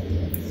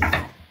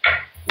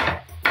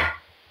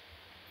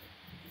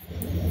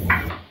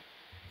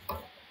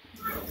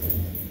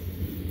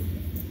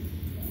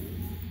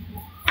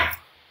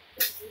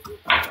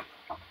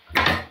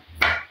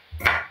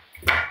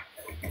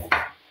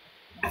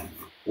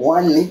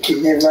 One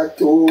Nicky never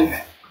told.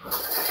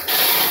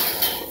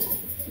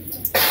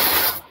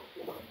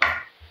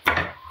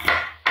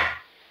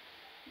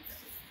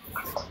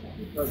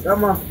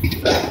 Come on.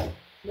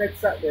 Next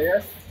Saturday,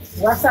 yes?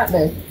 What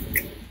Saturday?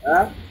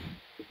 Huh?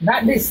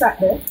 Not this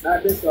Saturday.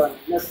 Not this one,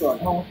 next one.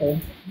 Oh,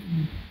 okay.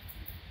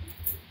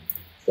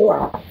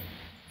 Sure.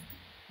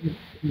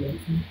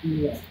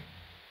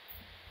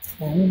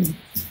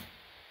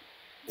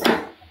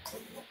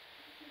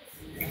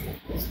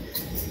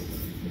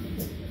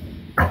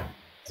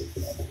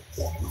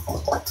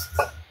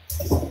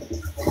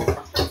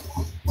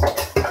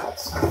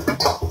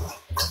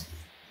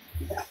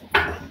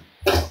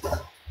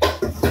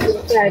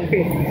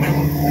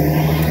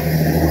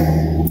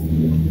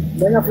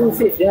 Then I put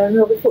fish, then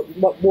I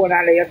put bone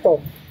on your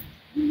tongue.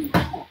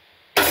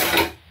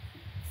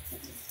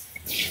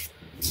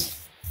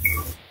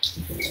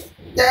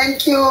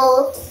 Thank you,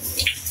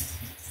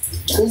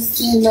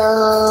 Christina.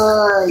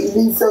 You've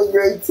been so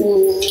great to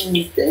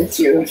me. Thank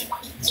you.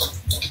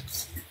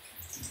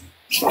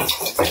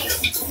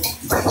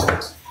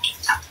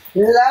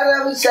 Lord,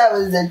 I wish I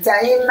was a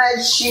time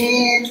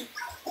machine.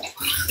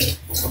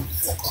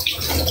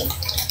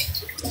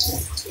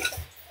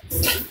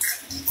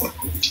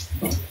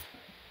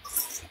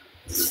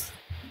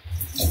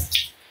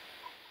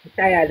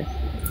 Tired.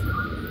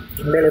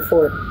 Belly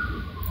full.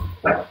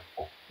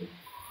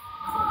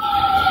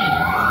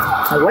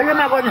 What am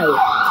I going to do?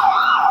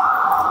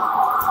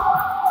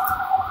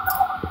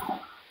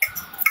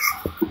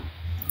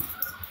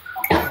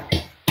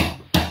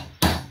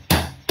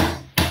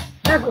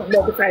 That's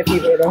what the 5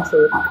 people don't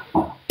say.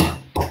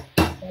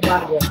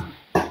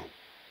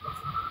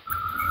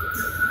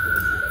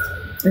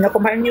 No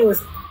company news.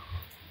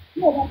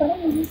 No,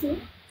 company news.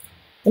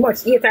 How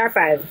much? 8 or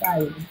 5?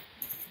 5.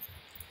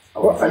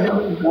 What are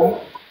you doing?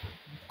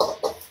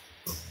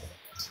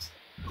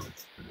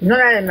 None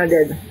of them are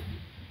dead.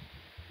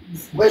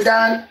 We're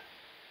done.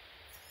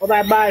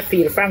 Over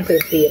Barfield,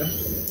 Franklin Field.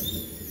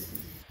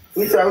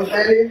 Which one,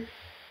 Kelly?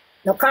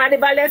 No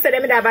carnival, they say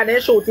them have and they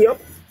shoot you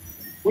up.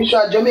 Which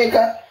one,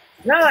 Jamaica?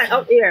 No,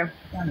 up here.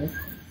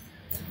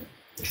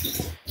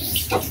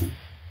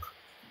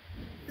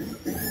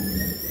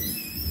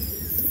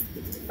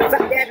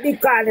 Saturday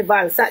big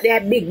carnival, Saturday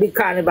big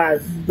carnival.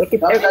 But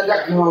if After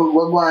that,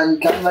 we're going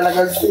carnival like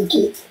a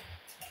sticky.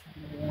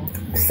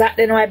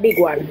 Saturday no a big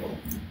one.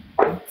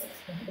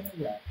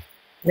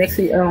 Next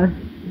week,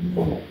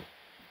 New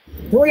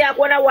York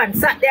 101,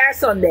 Saturday or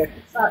Sunday?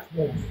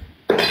 Saturday.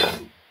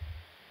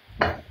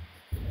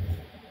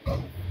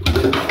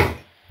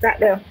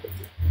 Saturday.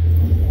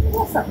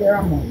 What's Saturday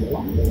or Monday?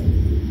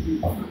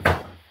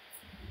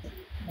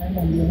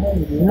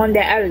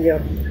 Monday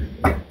earlier.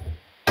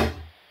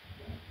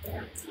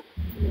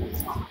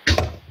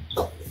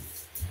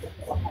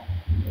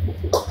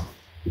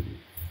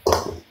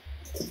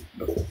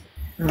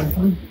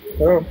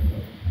 Oh.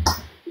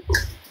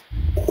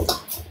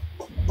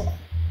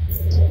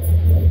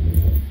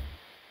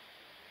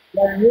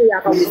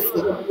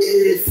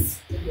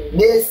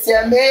 This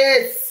your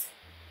miss.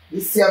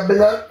 This your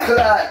blood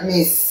clot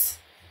miss.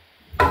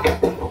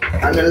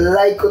 And I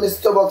like on the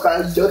stomach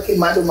and dirty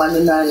madam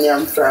and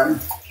I'm from.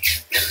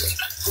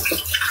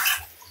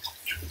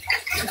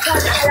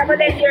 I'm going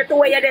to here to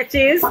wear your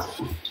cheese.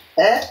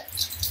 Eh?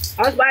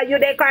 How's why you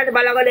there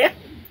carnival over there?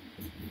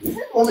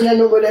 I'm going to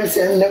know what I'm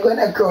saying. I'm going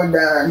to go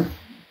down.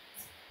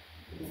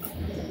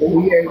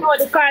 Weird. Oh,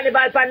 the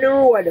carnival on the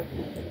road.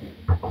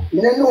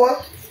 You don't know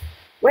what?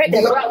 Wait,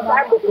 there's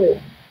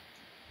Brooklyn.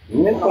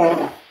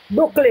 No.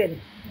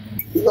 Brooklyn.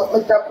 Big up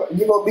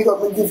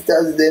my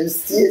gifters, them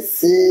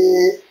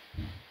Stacey,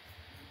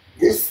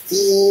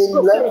 Christine,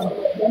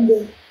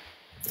 Brooklyn.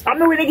 I'm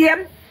not winning the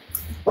game.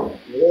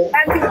 yeah.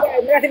 Thank you,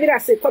 guys. I have to be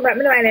that sick. Come back.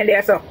 I'm not in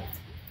there, so.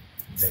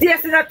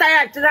 Stacey not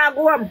tired. She's not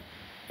go home.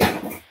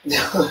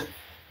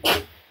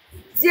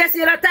 Stacey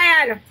not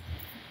tired.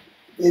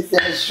 They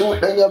say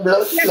shoot on your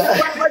blood Stacey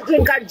clot. want to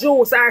drink a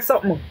juice or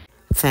something.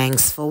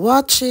 Thanks for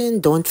watching.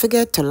 Don't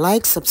forget to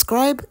like,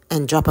 subscribe,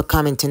 and drop a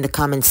comment in the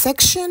comment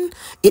section.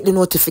 Hit the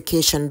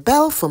notification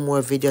bell for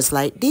more videos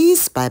like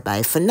these. Bye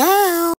bye for now.